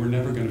realistically, we're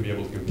never going to be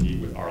able to compete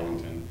with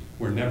Arlington.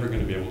 We're never going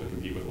to be able to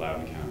compete with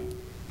Loudoun County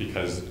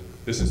because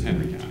this is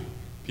Henry County.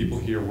 People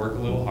here work a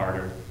little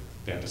harder.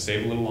 They have to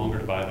save a little longer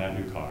to buy that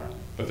new car.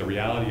 But the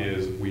reality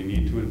is we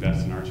need to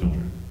invest in our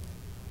children.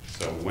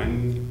 So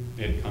when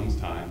it comes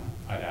time,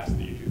 I'd ask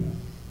that you do that.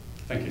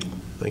 Thank you.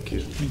 Thank you.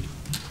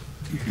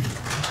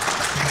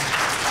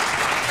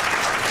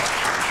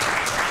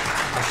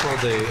 I saw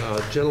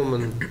the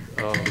gentleman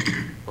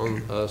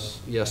on us.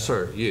 Yes,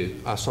 sir,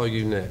 you. I saw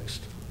you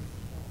next.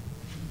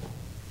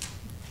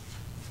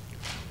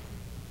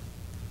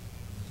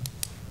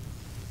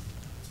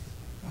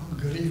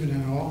 Good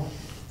evening, all.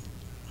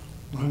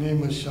 My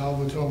name is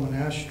Salvatore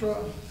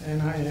Monastra,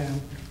 and I am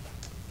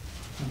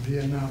a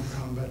Vietnam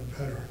combat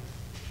veteran.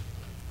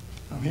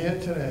 I'm here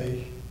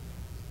today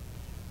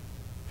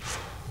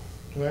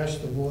to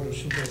ask the Board of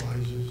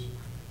Supervisors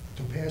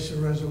to pass a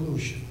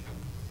resolution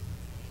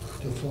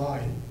to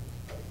fly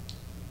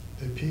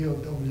the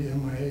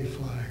POWMIA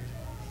flag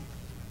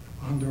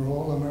under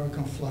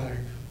all-American flag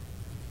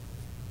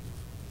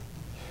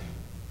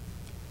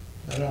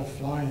that are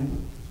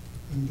flying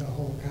in the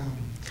whole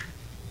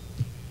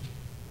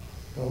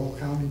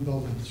county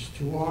buildings,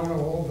 to honor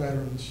all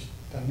veterans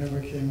that never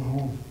came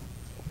home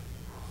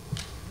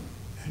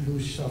and who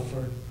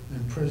suffered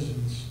in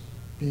prisons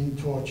being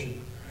tortured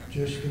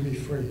just to be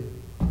free.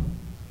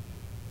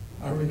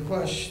 I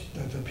request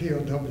that the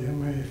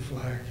POWMIA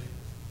flag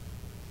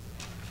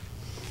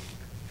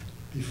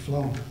be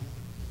flown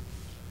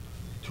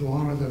to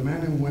honor the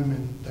men and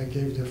women that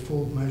gave their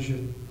full measure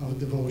of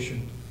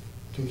devotion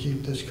to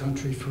keep this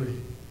country free,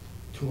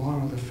 to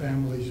honor the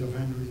families of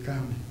Henry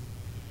County,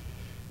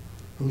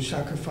 who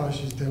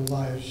sacrifices their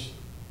lives,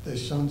 their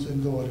sons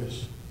and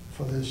daughters,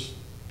 for this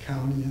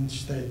county and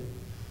state.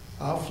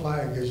 Our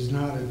flag is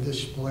not a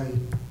display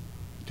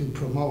to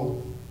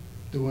promote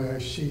the way I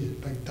see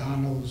it,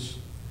 McDonald's,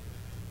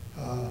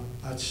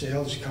 at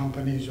sales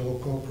companies or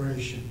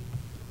corporation.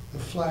 The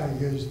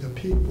flag is the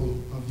people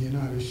of the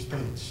United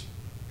States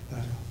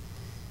that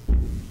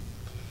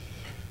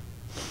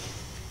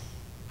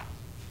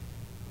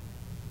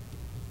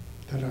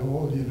are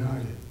all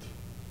united.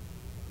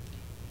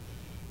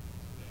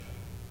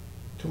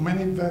 Too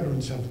many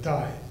veterans have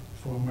died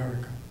for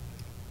America.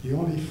 The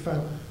only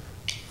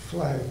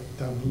flag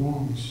that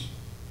belongs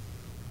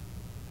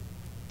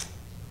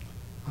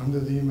under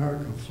the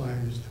American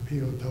flag is the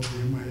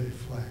POWMIA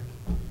flag.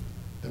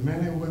 The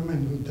men and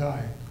women who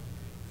died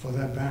for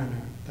that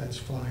banner that's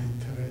flying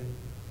today.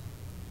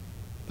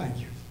 Thank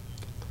you.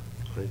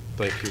 Great,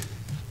 thank you.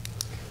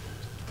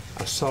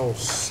 I saw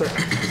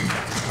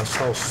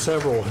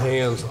several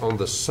hands on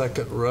the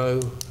second row.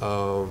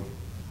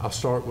 I'll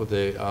start with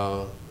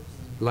the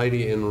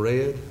lady in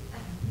red.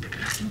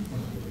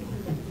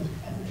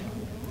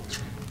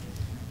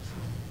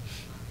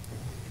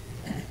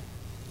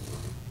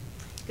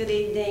 Good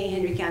evening,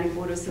 Henry County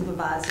Board of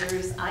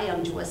Supervisors. I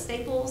am Joyce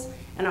Staples,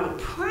 and I'm a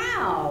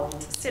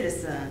proud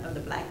citizen of the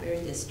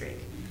Blackberry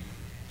District.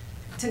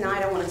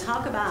 Tonight, I want to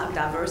talk about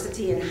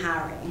diversity in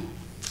hiring.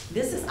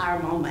 This is our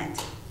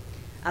moment.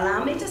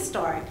 Allow me to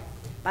start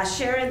by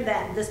sharing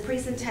that this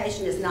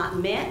presentation is not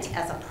meant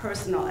as a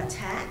personal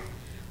attack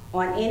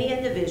on any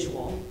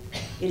individual.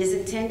 It is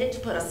intended to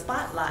put a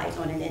spotlight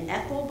on an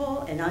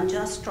inequitable and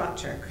unjust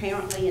structure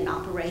currently in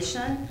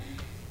operation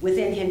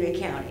within Henry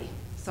County.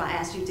 So I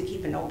ask you to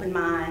keep an open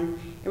mind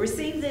and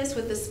receive this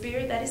with the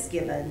spirit that is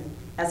given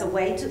as a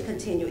way to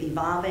continue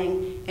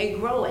evolving and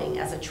growing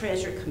as a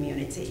treasured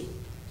community.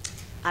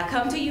 I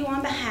come to you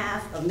on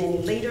behalf of many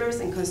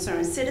leaders and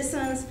concerned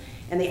citizens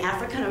in the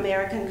African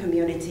American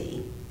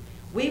community.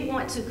 We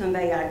want to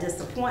convey our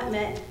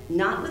disappointment,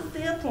 not with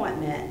the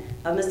appointment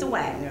of Mr.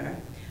 Wagner,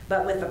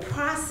 but with the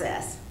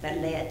process that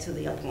led to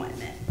the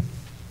appointment.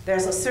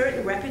 There's a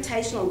certain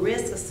reputational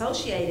risk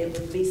associated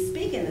with me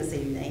speaking this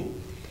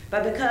evening,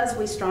 but because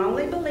we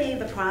strongly believe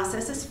the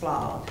process is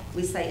flawed,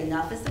 we say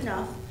enough is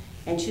enough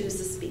and choose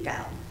to speak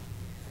out.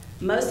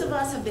 Most of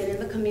us have been in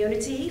the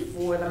community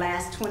for the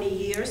last 20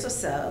 years or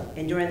so,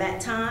 and during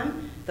that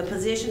time, the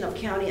position of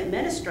county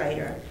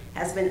administrator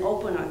has been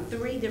open on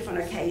 3 different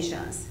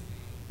occasions.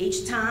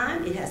 Each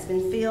time, it has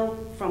been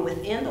filled from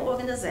within the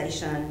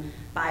organization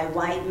by a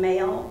white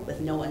male with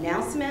no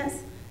announcements,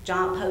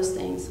 job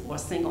postings, or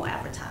single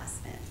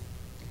advertisement.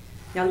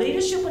 Now,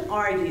 leadership would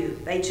argue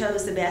they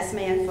chose the best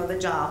man for the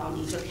job on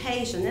each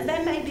occasion, and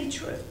that may be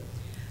true.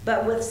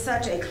 But with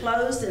such a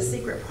closed and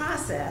secret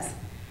process,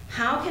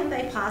 how can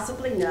they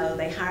possibly know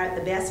they hired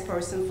the best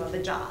person for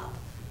the job?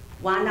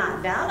 Why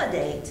not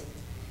validate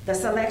the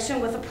selection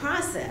with a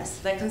process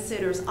that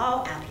considers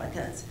all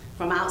applicants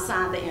from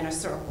outside the inner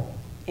circle,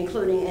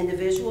 including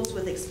individuals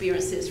with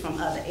experiences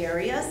from other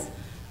areas,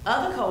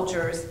 other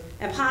cultures,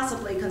 and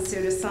possibly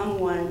consider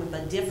someone with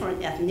a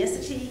different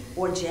ethnicity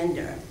or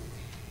gender?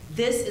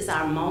 This is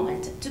our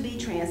moment to be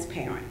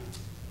transparent.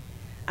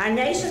 Our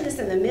nation is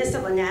in the midst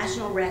of a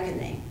national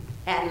reckoning.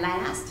 At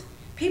last,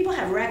 people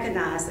have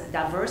recognized that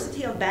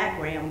diversity of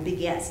background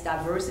begets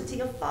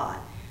diversity of thought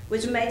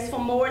which makes for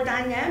more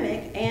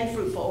dynamic and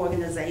fruitful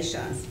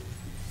organizations.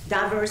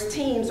 Diverse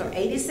teams are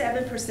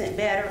 87%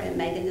 better at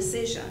making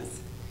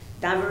decisions.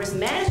 Diverse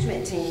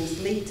management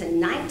teams lead to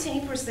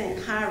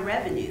 19% higher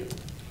revenue.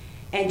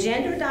 And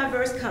gender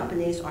diverse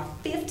companies are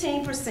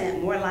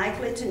 15% more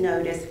likely to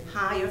notice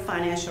higher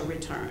financial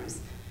returns.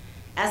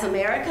 As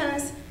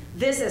Americans,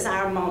 this is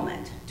our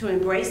moment to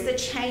embrace the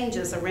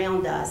changes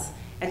around us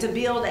and to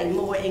build a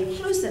more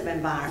inclusive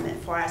environment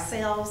for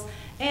ourselves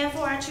and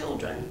for our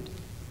children.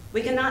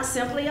 We cannot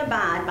simply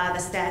abide by the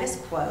status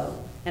quo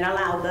and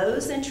allow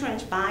those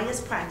entrenched bias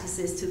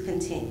practices to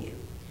continue.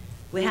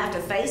 We have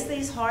to face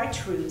these hard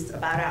truths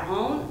about our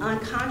own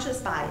unconscious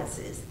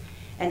biases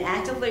and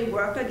actively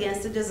work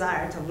against the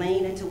desire to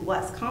lean into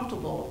what's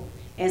comfortable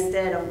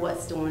instead of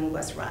what's doing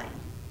what's right.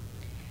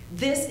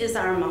 This is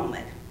our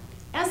moment,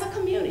 as a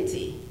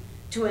community,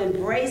 to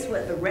embrace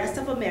what the rest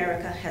of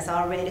America has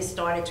already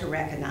started to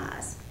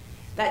recognize,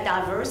 that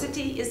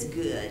diversity is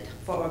good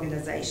for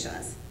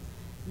organizations.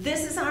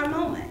 This is our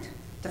moment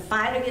to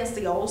fight against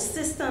the old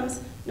systems,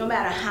 no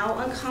matter how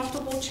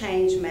uncomfortable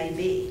change may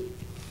be.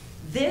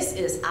 This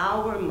is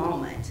our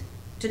moment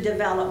to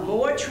develop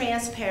more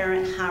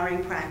transparent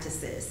hiring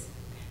practices.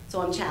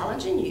 So I'm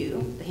challenging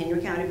you, the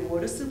Henry County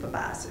Board of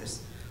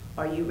Supervisors.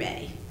 Are you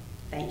ready?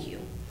 Thank you.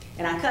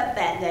 And I cut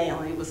that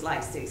down. It was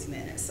like 6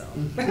 minutes, so.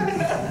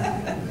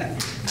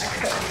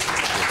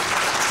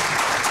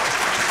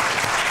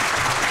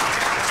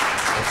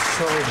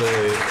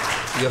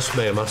 Yes,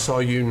 ma'am, I saw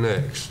you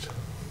next.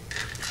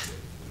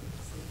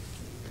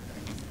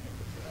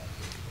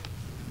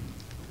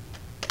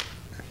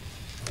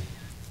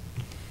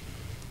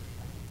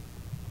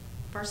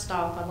 First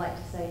off, I'd like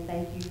to say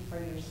thank you for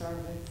your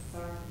service,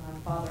 sir. My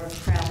father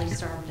proudly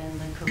served in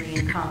the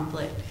Korean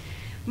conflict.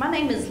 My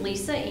name is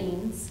Lisa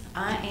Eames.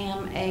 I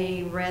am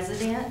a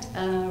resident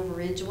of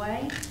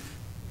Ridgeway.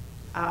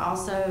 I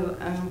also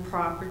own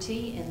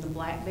property in the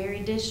Blackberry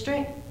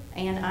District,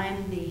 and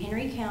I'm the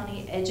Henry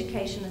County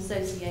Education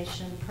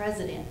Association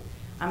president.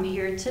 I'm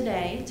here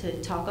today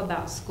to talk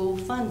about school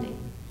funding.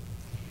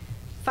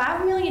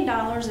 $5 million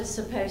is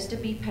supposed to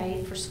be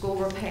paid for school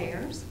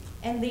repairs,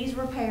 and these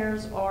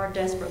repairs are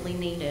desperately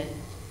needed.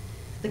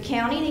 The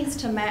county needs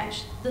to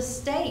match the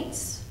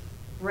state's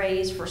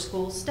raise for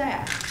school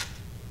staff.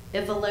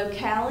 If a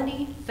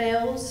locality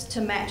fails to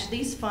match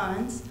these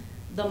funds,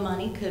 the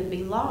money could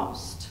be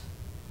lost.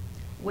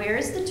 Where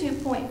is the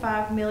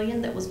 $2.5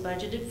 million that was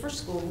budgeted for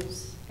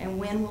schools, and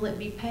when will it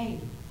be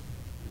paid?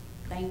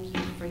 Thank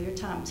you for your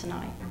time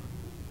tonight.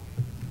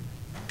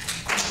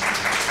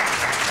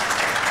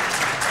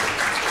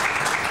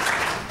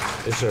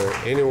 Is there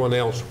anyone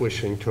else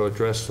wishing to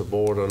address the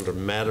board under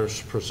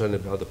matters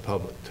presented by the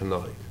public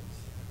tonight?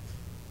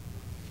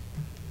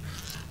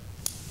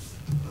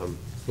 I'm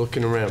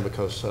looking around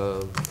because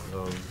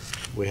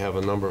we have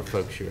a number of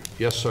folks here.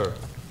 Yes, sir.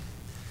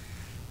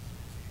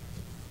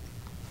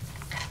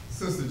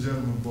 Since the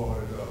gentleman brought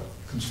it up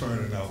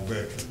concerning our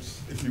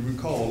veterans, if you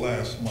recall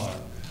last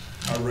month,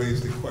 I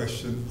raised the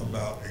question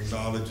about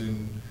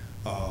acknowledging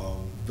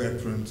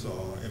veterans,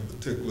 in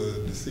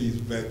particular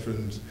deceased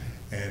veterans,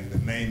 and the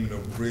naming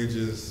of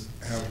bridges.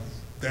 Have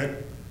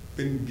that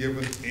been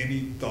given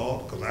any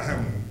thought? Because I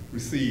haven't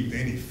received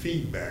any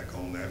feedback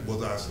on that.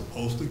 Was I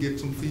supposed to get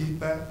some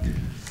feedback?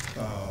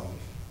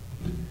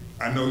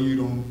 I know you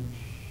don't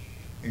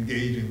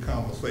engage in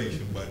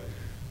conversation, but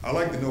I'd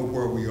like to know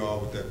where we are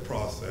with that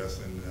process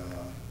and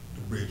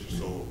the bridge.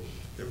 So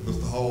if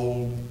Mr.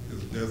 Hall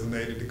is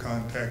designated to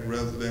contact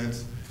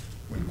residents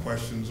when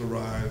questions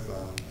arise,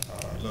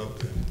 I'd love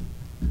to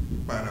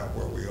find out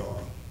where we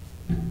are.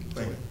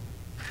 Thank you.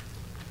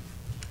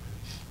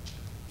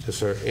 Is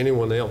there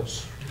anyone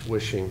else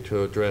wishing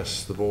to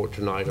address the board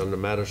tonight on the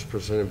matters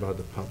presented by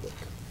the public?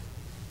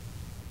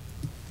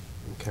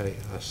 Okay,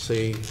 I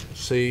see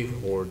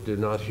or do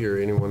not hear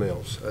anyone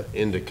else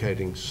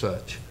indicating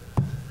such.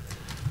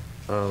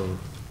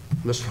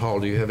 Mr. Hall,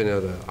 do you have any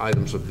other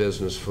items of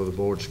business for the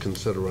board's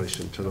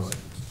consideration tonight?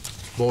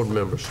 Board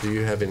members, do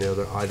you have any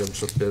other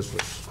items of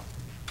business?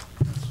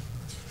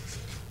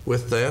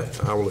 With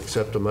that, I will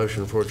accept a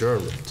motion for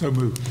adjournment. So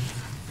moved.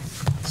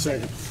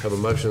 Second. Have a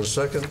motion and a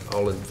second.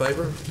 All in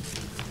favor?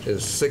 It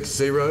is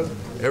 6-0.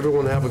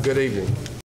 Everyone have a good evening.